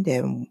mind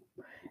and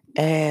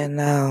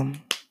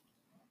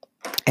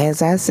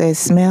as I said,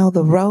 smell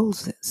the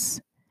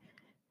roses.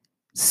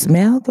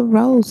 Smell the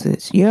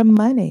roses. Your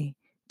money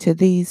to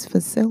these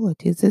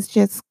facilities. It's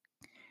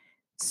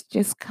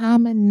just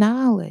common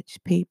knowledge,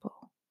 people.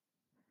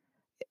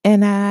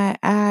 And I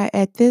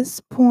at this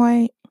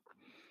point,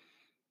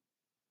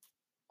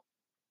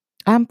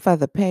 I'm for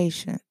the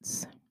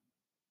patients.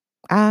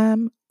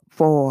 I'm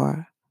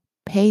for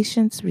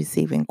patients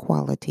receiving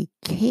quality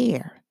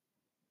care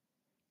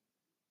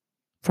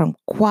from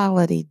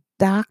quality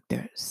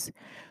doctors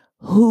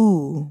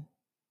who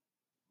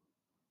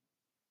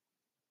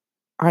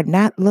are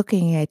not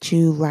looking at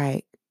you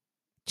like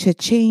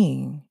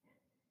cha-ching.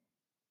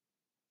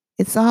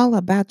 It's all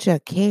about your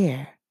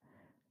care.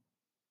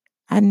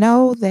 I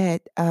know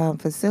that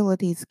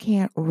facilities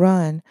can't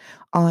run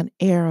on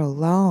air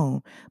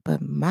alone,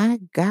 but my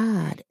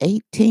God,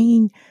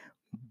 $18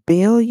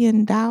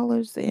 billion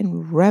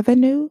in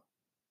revenue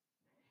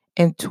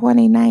in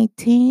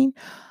 2019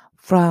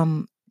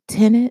 from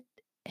Tenet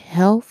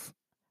Health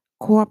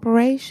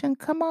Corporation.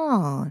 Come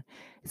on.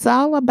 It's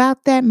all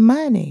about that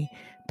money.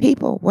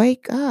 People,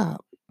 wake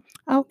up.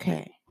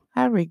 Okay,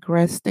 I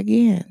regressed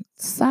again.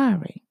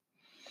 Sorry.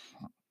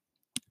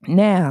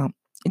 Now,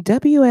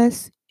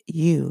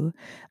 WSU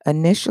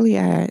initially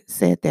I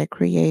said that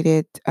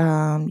created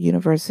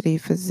university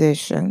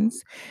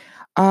physicians.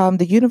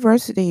 The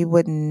university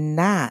would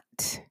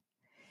not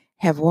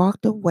have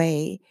walked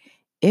away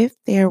if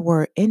there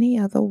were any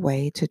other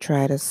way to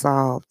try to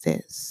solve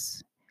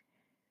this.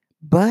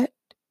 But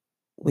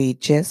we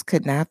just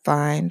could not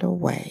find a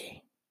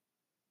way.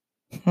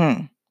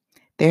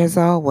 There's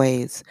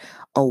always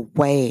a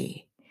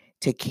way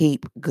to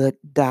keep good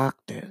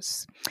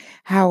doctors.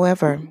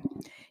 However,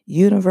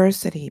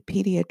 university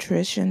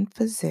pediatrician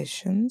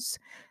physicians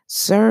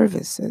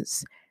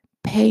services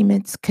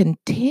payments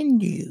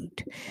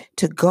continued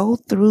to go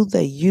through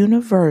the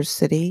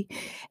university,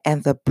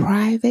 and the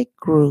private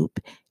group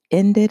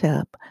ended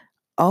up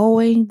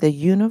owing the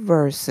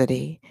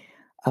university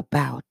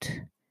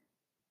about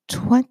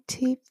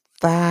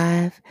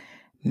 $25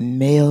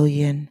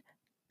 million,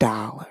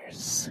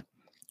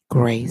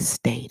 Gray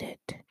stated.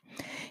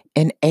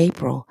 In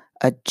April,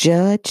 a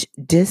judge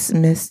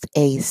dismissed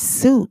a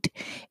suit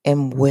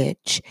in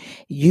which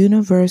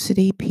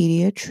university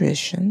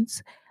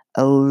pediatricians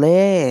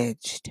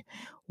alleged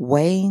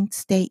Wayne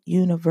State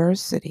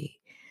University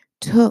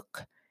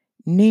took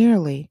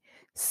nearly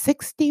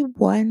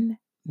 $61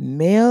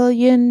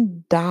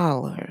 million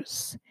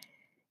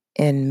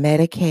in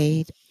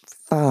Medicaid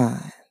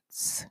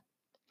funds.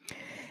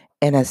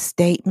 In a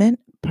statement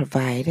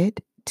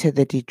provided to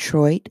the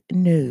Detroit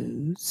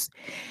News,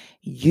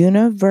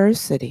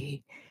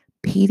 university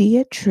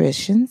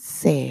pediatricians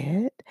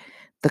said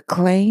the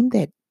claim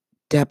that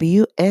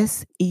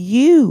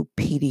WSU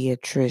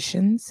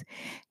pediatricians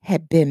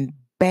had been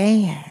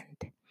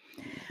banned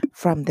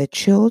from the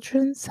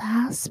Children's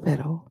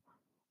Hospital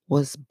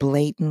was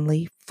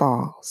blatantly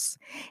false,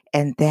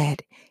 and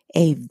that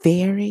a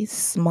very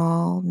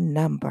small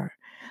number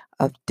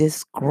of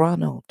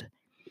disgruntled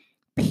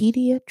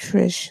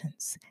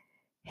pediatricians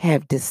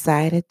have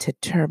decided to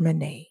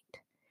terminate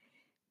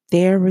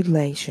their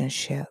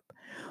relationship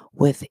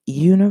with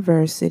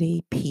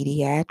university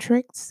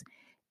pediatrics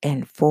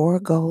and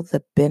forego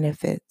the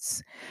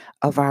benefits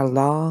of our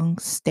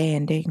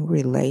long-standing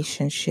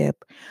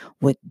relationship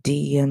with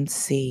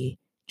DMC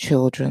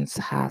Children's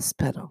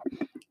Hospital.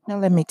 Now,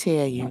 let me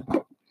tell you,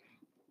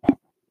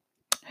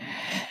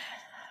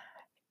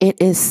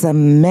 it is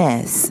some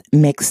mess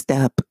mixed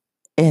up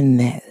in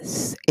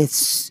this.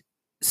 It's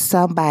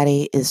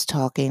somebody is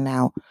talking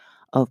out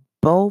of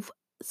both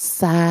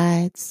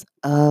sides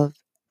of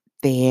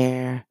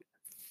their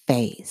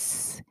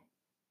face.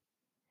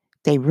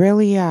 They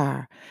really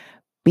are,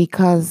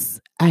 because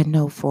I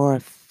know for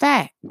a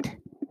fact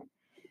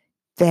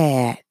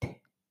that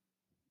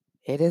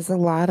it is a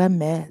lot of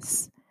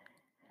mess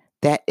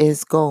that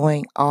is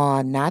going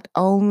on, not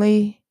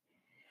only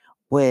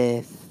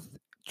with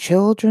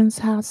Children's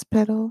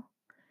Hospital,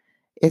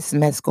 it's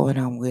mess going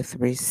on with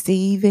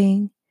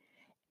Receiving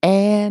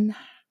and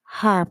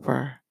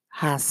Harper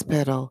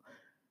Hospital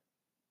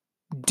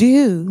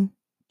due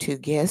to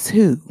guess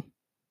who?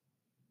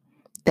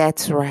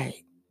 That's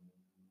right.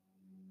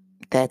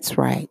 That's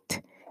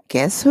right.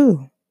 Guess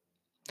who?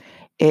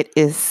 It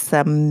is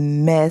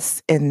some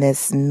mess in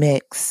this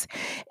mix.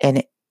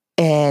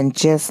 And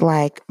just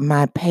like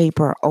my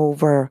paper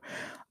over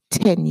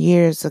 10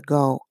 years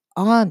ago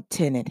on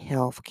Tenet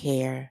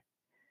Healthcare,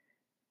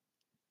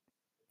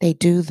 they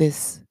do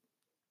this.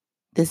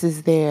 This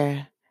is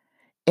their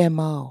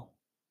MO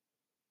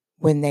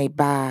when they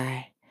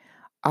buy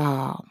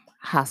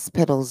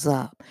hospitals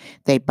up.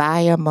 They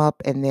buy them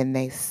up and then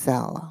they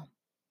sell them.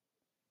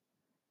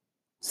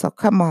 So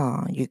come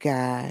on, you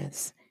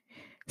guys.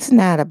 It's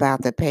not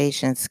about the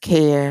patient's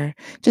care.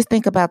 Just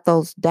think about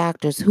those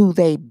doctors who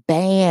they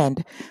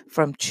banned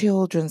from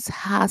Children's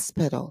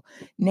Hospital.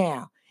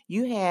 Now,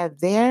 you have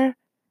their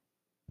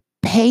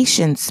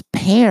patients'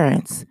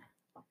 parents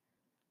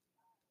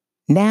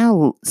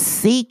now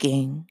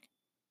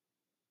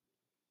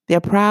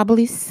they're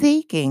probably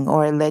seeking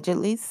or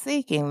allegedly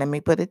seeking, let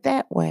me put it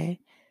that way,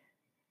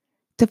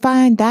 to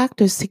find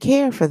doctors to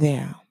care for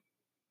them.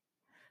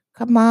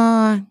 Come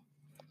on,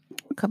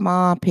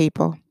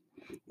 people.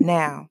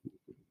 Now,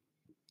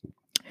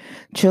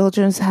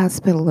 Children's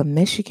Hospital of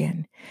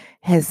Michigan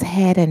has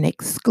had an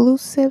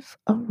exclusive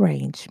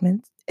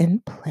arrangement in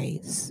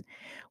place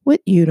with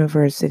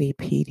university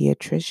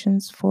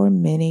pediatricians for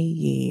many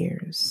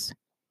years.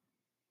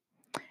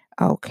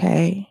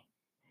 Okay.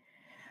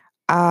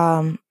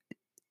 Um,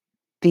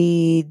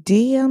 the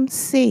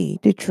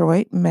DMC,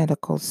 Detroit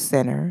Medical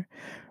Center,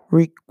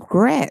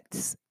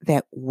 regrets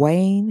that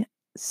Wayne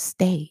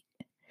State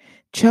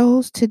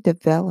chose to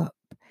develop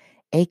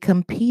a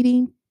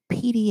competing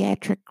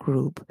pediatric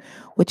group,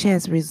 which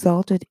has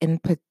resulted in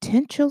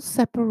potential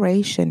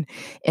separation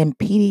in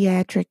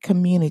pediatric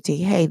community.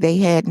 Hey, they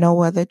had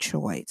no other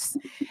choice,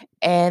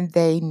 and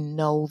they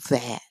know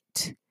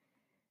that.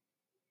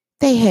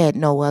 They had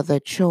no other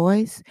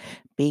choice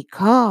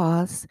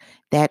because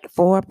that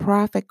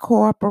for-profit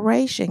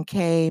corporation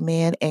came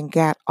in and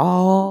got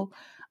all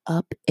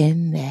up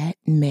in that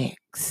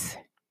mix.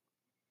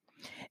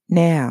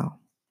 Now,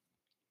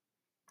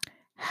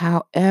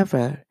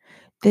 however,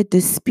 the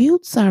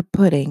disputes are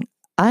putting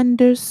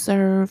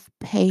underserved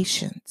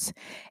patients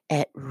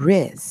at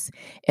risk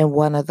in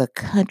one of the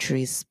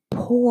country's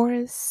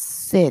poorest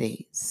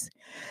cities.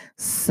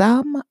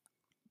 Some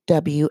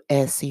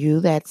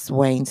WSU, that's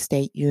Wayne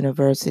State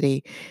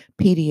University,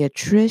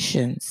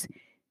 pediatricians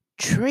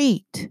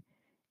treat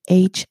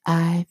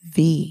HIV,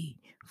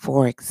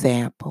 for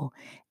example,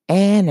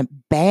 and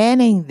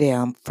banning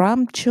them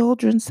from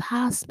Children's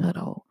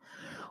Hospital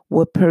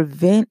would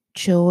prevent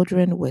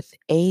children with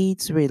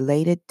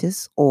AIDS-related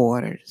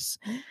disorders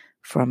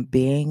from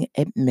being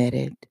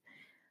admitted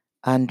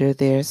under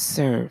their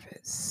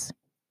service.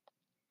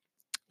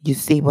 You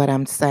see what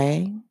I'm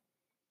saying?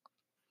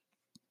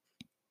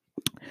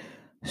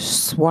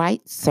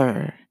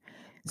 Schweitzer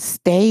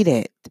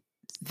stated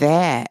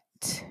that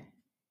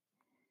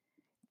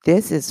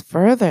this is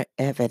further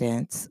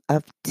evidence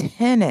of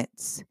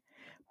tenants'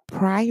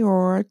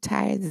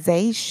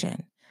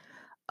 prioritization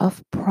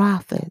of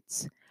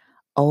profits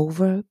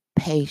over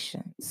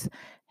patients.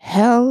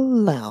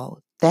 Hello,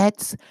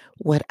 that's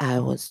what I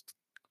was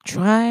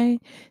trying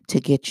to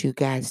get you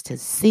guys to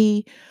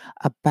see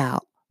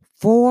about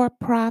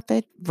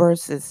for-profit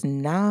versus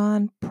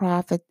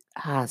non-profit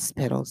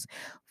hospitals.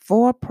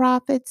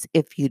 For-profits,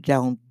 if you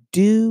don't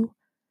do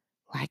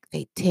like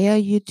they tell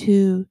you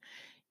to,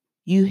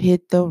 you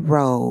hit the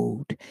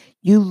road.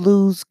 You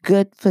lose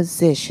good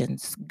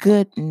physicians,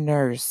 good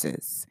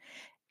nurses,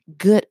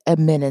 good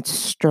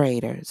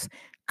administrators.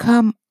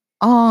 Come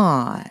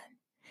on.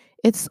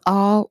 It's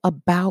all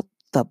about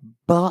the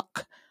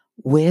buck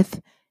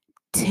with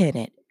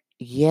tenant.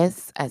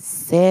 Yes, I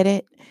said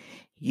it.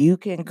 You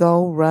can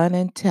go run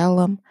and tell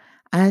them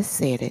I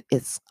said it.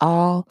 It's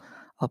all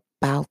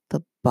about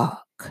the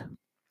buck.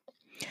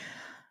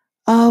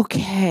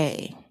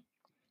 Okay.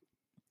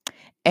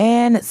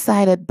 And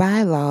cited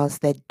bylaws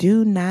that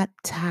do not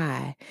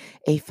tie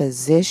a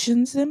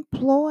physician's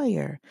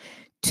employer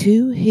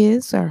to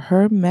his or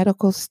her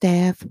medical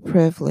staff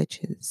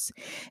privileges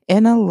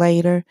in a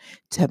letter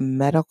to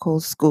medical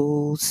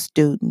school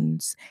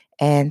students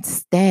and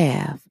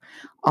staff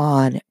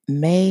on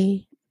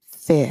May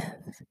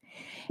 5th.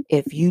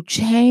 If you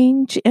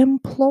change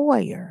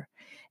employer,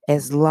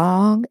 as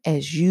long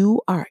as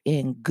you are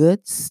in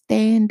good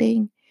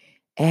standing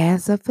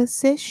as a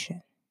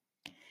physician,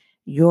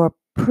 your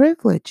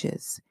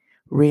privileges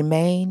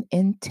remain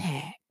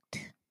intact.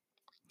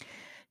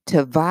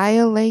 To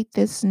violate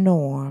this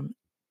norm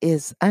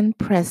is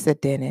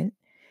unprecedented,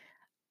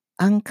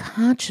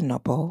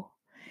 unconscionable,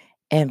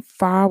 and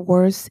far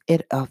worse,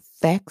 it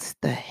affects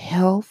the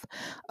health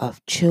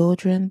of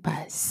children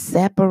by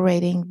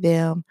separating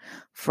them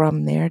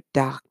from their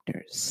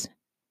doctors.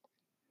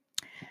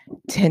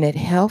 Tenet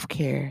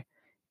Healthcare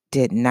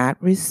did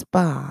not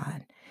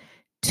respond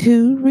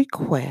to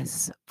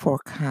requests for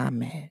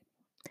comment.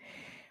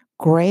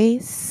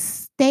 Grace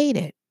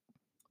stated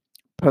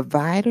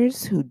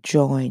providers who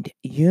joined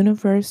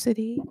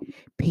university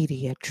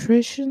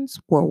pediatricians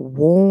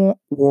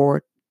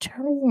were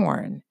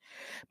torn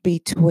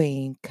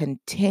between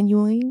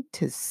continuing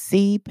to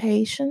see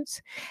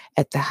patients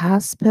at the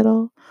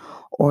hospital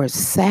or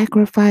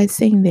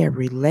sacrificing their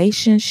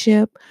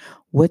relationship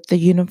with the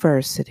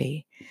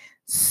university.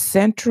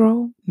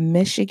 Central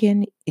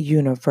Michigan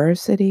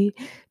University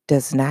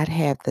does not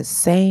have the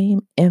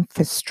same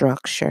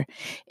infrastructure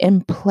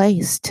in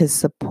place to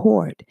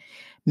support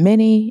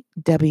many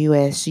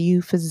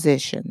WSU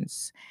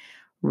physicians.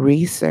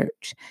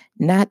 Research,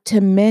 not to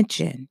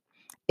mention,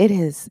 it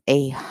is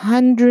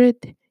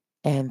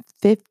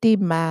 150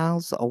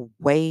 miles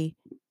away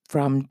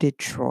from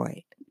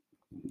Detroit.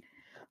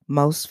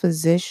 Most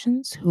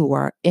physicians who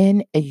are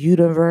in a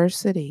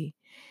university,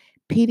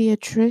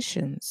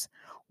 pediatricians,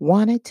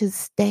 wanted to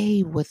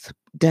stay with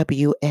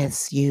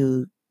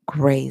WSU,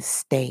 Grace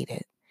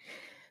stated.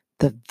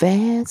 the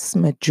vast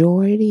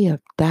majority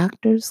of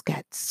doctors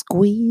got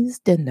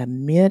squeezed in the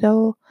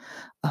middle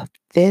of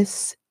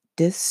this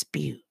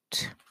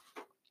dispute.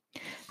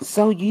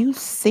 So you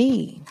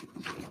see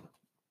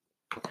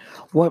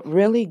what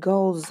really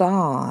goes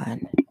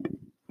on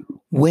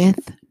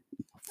with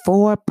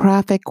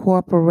for-profit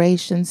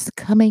corporations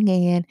coming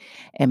in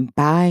and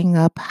buying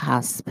up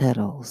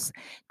hospitals.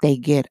 They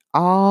get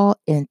all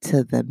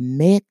into the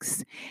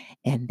mix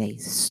and they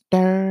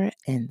stir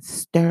and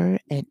stir.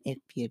 And if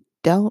you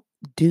don't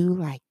do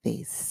like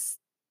they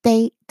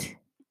state,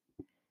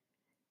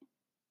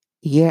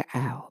 you're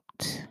out.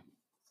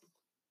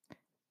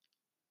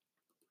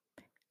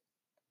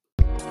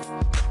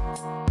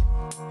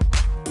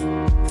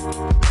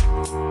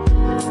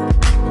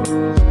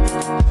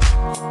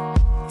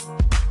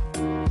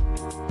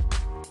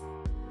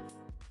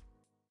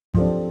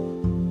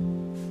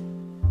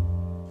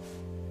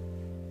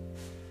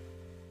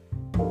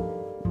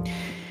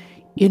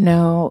 You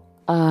know,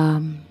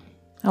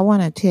 I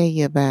want to tell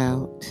you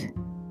about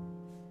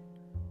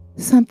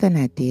something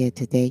I did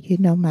today. You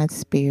know, my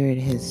spirit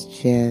has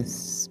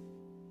just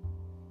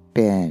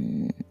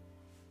been,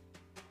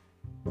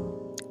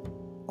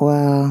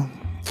 well,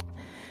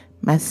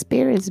 my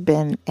spirit's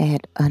been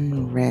at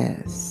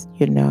unrest,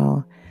 you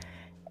know.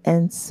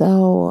 And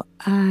so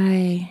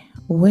I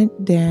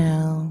went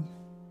down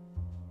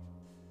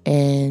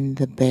in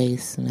the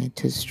basement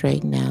to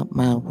straighten out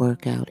my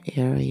workout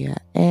area,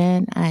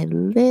 and I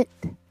lit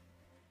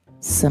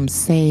some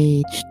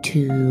sage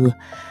to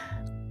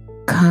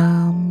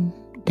calm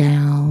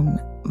down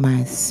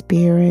my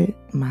spirit,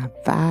 my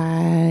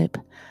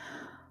vibe.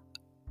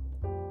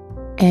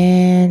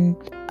 And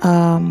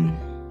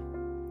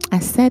I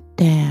sat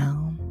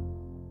down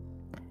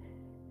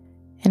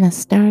and I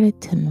started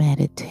to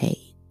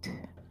meditate.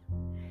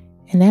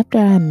 And after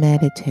I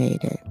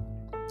meditated,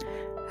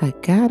 I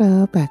got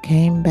up, I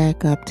came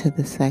back up to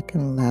the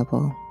second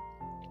level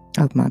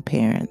of my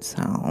parents'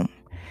 home.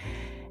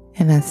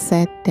 And I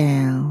sat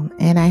down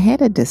and I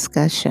had a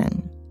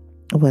discussion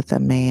with a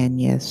man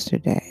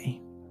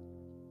yesterday.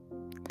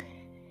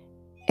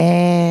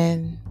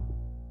 And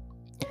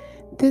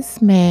this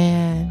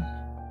man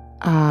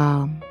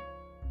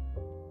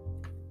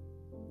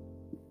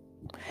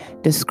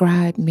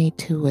described me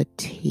to a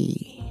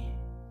T.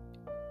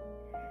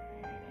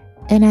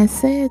 And I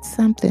said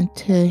something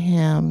to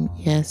him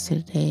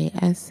yesterday.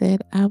 I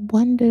said, I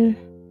wonder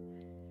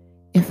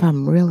if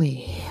I'm really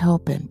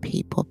helping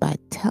people by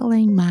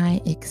telling my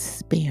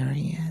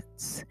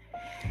experience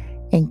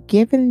and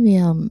giving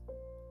them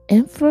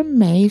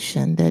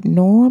information that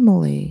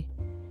normally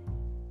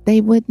they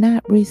would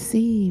not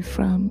receive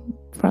from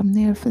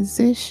their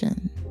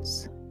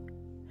physicians.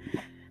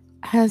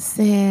 I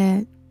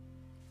sit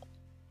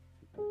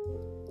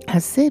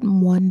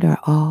and wonder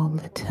all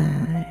the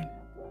time.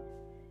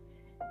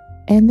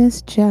 And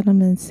this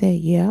gentleman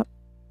said, yep.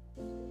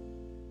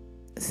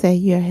 Say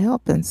you're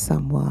helping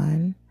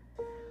someone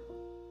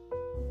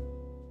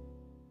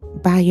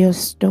by your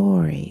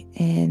story,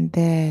 and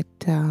that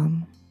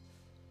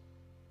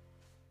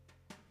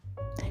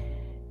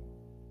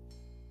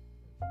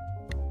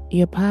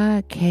your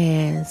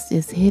podcast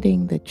is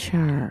hitting the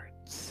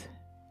charts.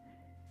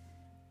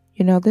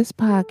 You know, this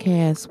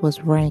podcast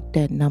was ranked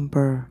at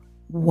number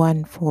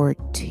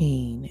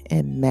 114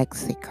 in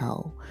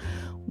Mexico.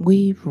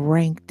 We've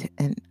ranked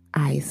in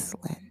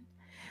Iceland.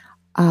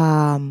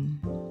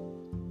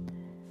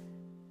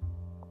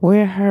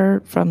 We're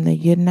heard from the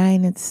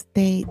United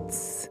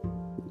States,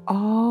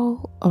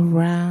 all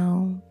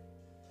around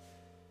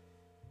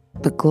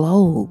the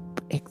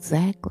globe,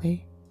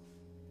 exactly.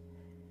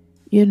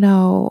 You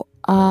know,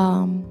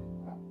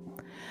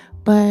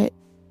 but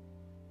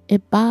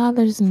it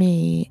bothers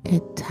me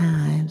at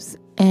times,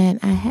 and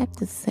I have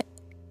to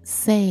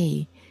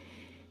say,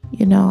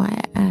 you know,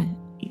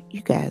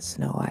 you guys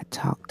know I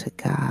talk to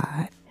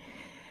God,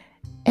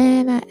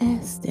 and I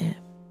asked him,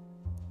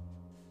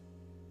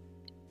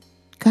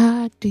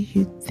 God, do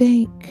you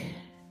think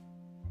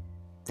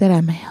that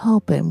I'm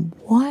helping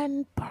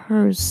one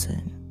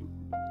person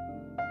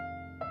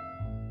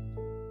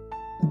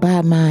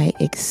by my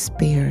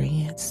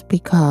experience?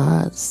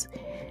 Because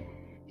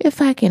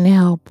if I can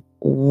help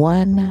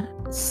one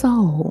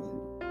soul,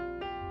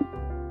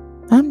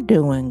 I'm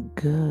doing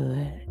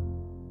good.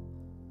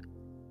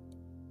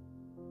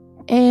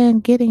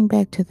 And getting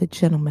back to the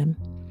gentleman,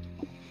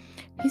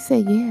 he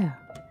said, yeah.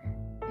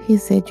 He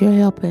said, you're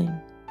helping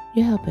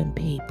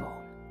people.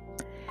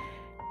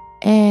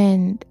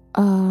 And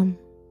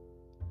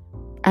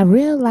I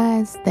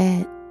realized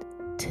that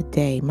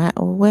today,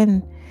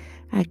 when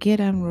I get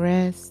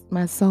unrest,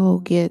 my soul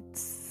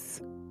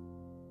gets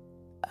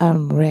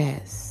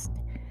unrest.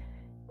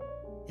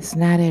 It's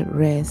not at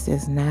rest.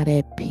 It's not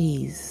at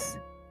peace.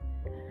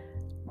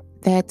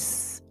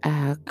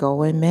 I'll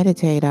go and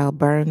meditate. I'll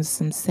burn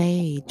some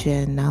sage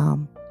and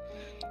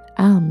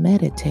I'll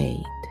meditate.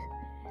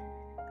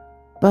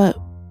 But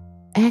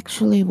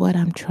actually what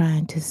I'm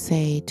trying to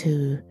say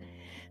to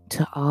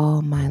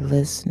all my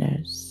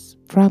listeners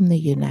from the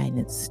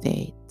United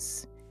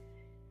States,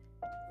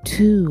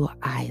 to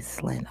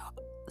Iceland,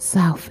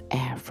 South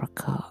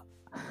Africa,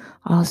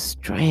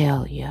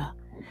 Australia,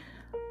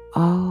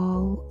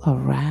 all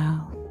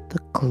around the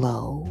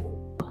globe.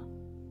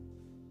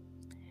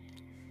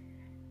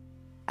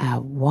 I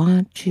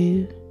want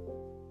you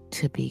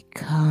to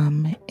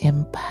become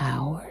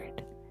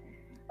empowered.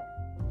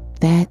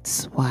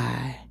 That's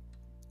why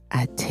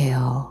I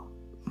tell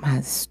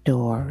my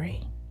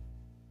story.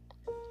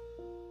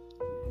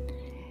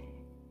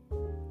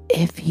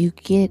 If you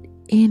get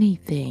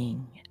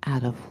anything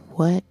out of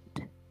what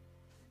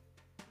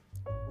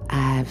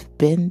I've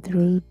been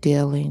through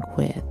dealing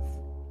with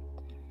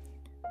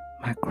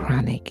my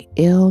chronic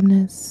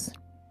illness,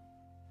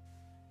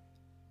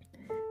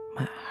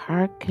 my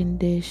heart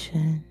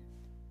condition,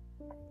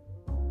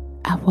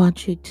 I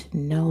want you to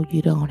know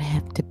you don't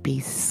have to be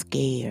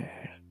scared.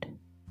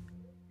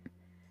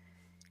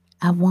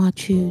 I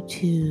want you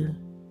to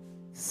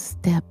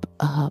step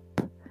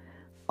up,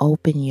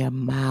 open your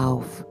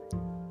mouth,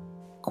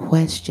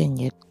 question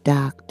your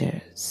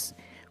doctors,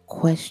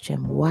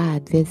 question why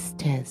this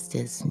test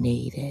is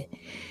needed.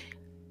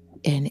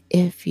 And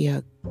if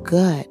your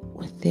gut,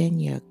 within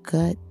your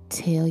gut,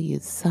 tell you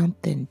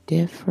something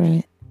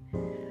different,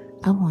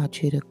 I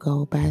want you to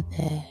go by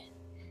that.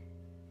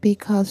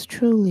 Because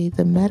truly,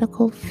 the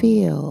medical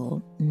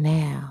field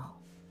now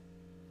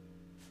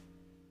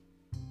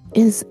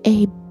is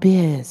a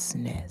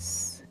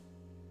business.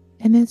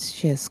 And it's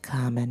just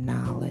common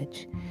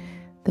knowledge.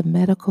 The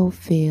medical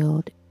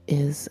field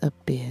is a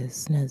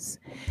business.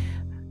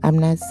 I'm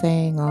not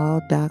saying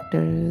all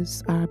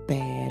doctors are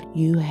bad.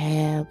 You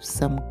have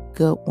some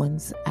good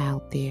ones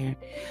out there,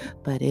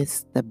 but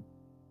it's the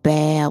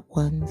bad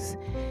ones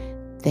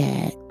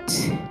that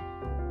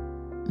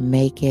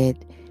make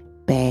it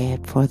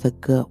bad for the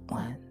good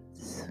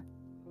ones.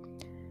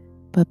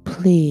 But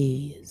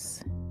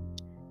please,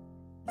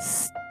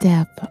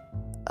 step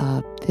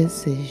up.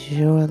 This is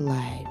your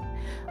life.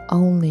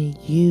 Only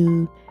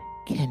you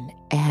can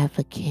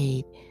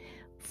advocate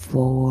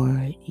for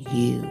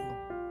you.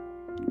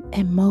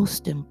 And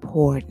most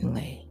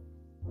importantly,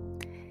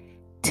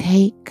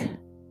 take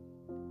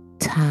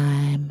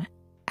time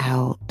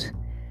out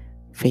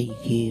for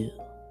you.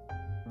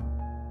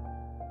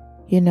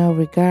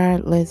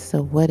 Regardless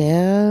of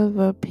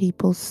whatever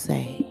people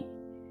say,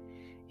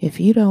 if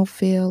you don't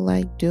feel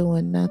like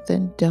doing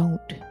nothing, don't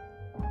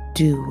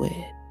do it.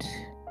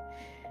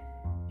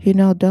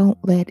 Don't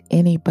let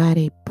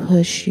anybody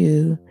push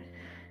you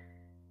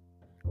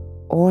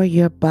or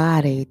your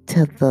body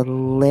to the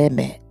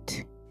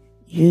limit.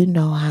 You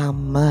know how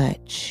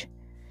much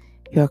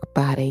your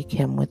body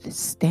can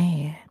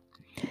withstand.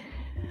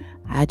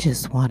 I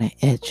just want to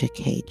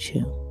educate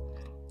you.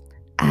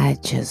 I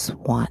just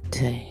want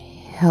to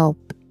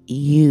help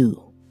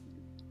you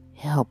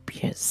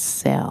help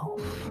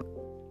yourself.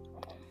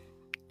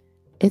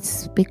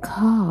 It's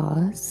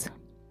because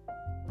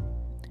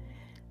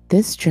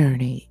this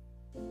journey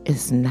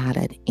is not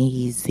an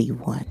easy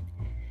one.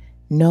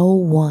 No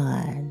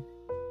one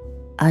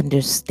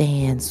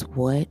understands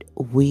what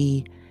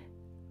we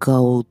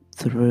go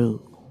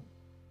through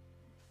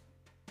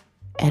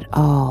at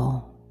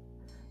all.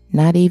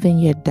 Not even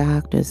your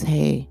doctors.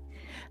 Hey,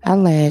 I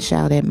lash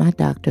out at my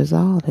doctors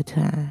all the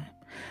time.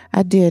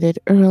 I did it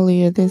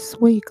earlier this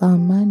week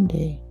on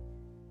Monday.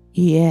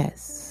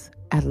 Yes,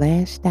 I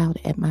lashed out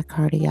at my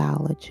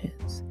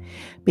cardiologist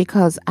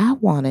because I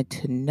wanted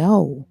to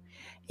know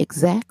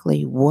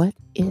exactly what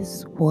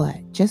is what.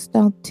 Just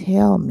don't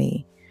tell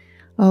me,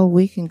 oh,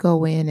 we can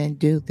go in and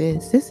do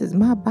this. This is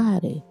my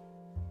body.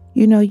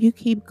 You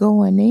keep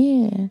going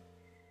in,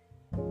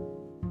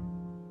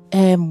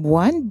 and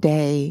one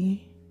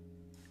day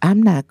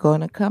I'm not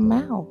going to come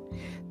out.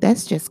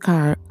 That's just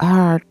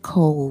hard,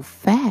 cold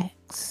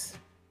facts.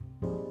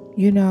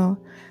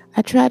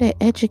 I try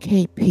to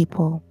educate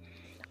people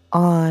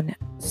on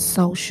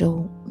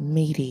social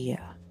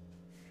media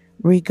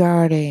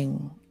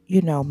regarding,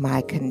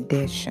 my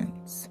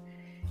conditions.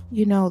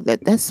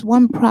 That's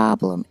one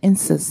problem in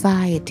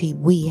society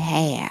we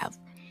have.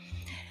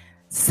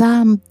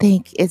 Some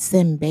think it's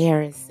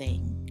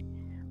embarrassing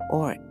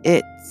or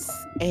it's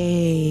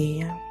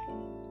a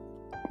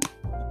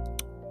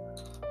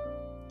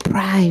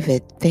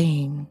private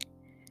thing.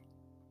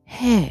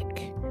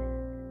 Heck,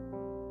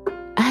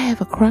 I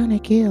have a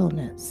chronic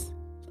illness.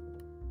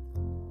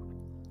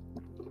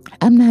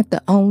 I'm not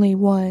the only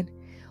one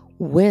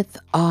with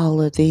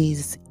all of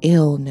these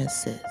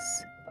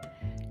illnesses.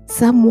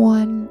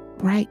 Someone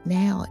right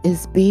now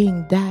is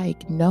being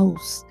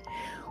diagnosed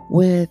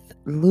with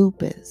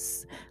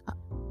lupus,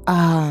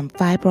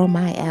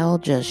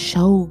 fibromyalgia,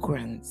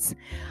 Sjogren's,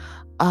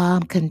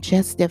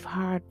 congestive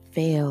heart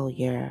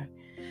failure,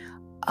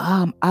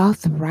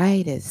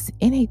 arthritis,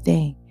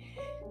 anything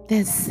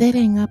that's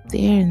sitting up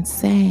there and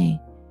saying,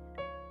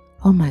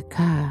 oh my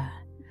God,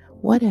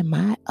 what am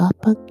I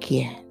up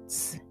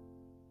against?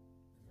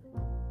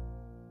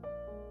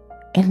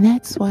 And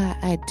that's why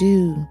I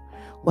do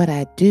what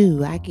I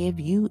do. I give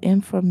you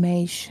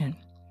information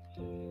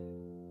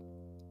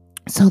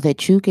so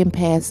that you can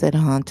pass it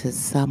on to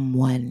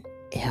someone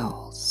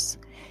else.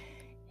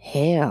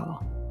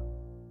 hell.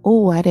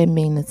 Oh, I didn't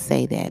mean to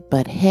say that,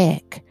 but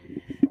heck,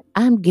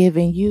 I'm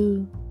giving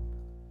you,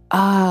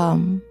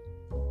 how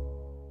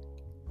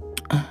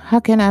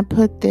can I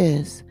put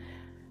this?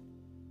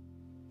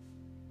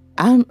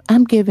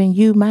 I'm giving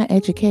you my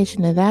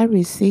education that I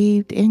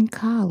received in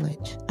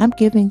college. I'm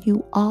giving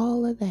you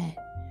all of that.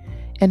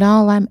 And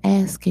all I'm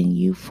asking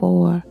you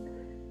for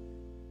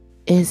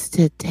is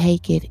to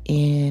take it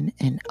in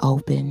and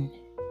open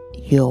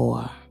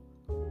your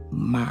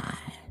mind.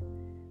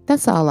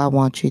 That's all I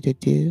want you to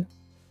do.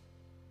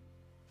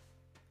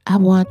 I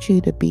want you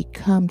to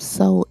become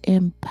so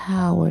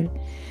empowered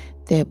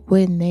that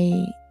when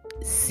they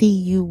see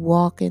you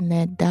walk in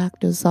that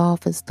doctor's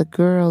office, the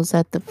girls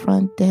at the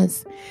front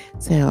desk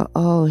say,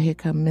 oh, here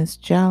come Miss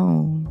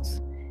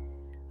Jones.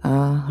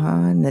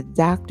 And the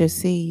doctor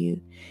see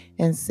you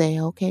and say,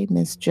 okay,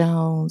 Miss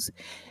Jones,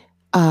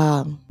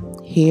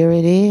 here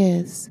it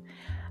is.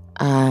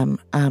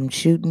 I'm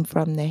shooting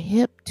from the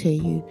hip to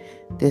you.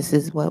 This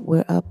is what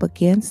we're up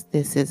against.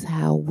 This is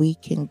how we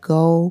can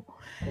go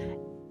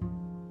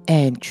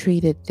and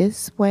treat it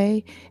this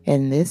way.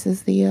 And this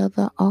is the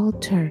other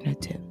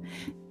alternative.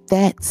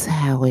 That's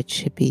how it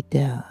should be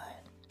done.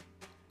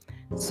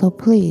 So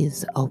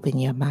please open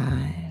your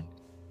mind.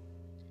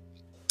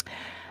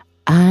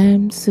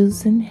 I'm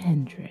Susan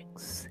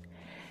Hendricks,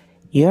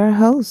 your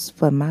host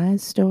for My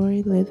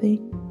Story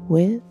Living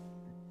with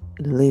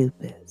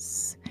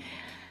Lupus.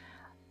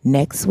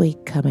 Next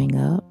week coming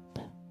up,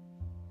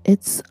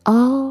 it's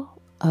all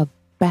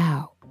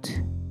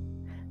about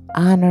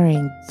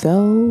honoring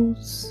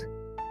those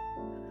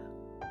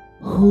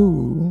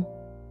who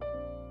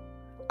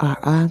are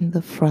on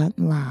the front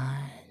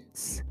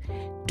lines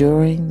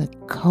during the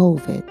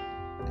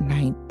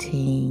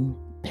COVID-19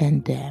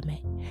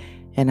 pandemic.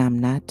 And I'm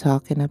not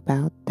talking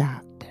about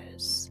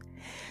doctors.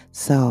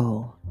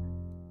 So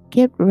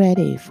get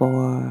ready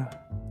for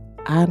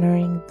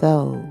honoring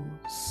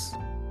those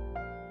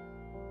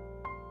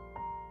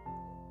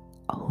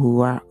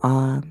who are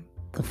on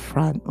the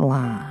front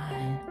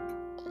line.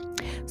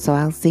 So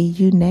I'll see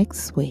you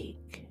next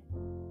week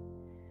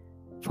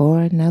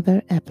for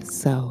another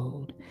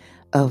episode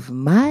of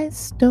My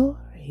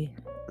Story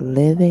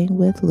Living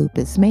with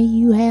Lupus. May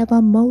you have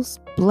a most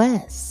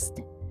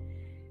blessed,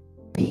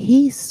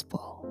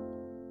 peaceful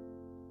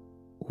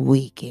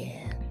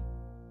weekend.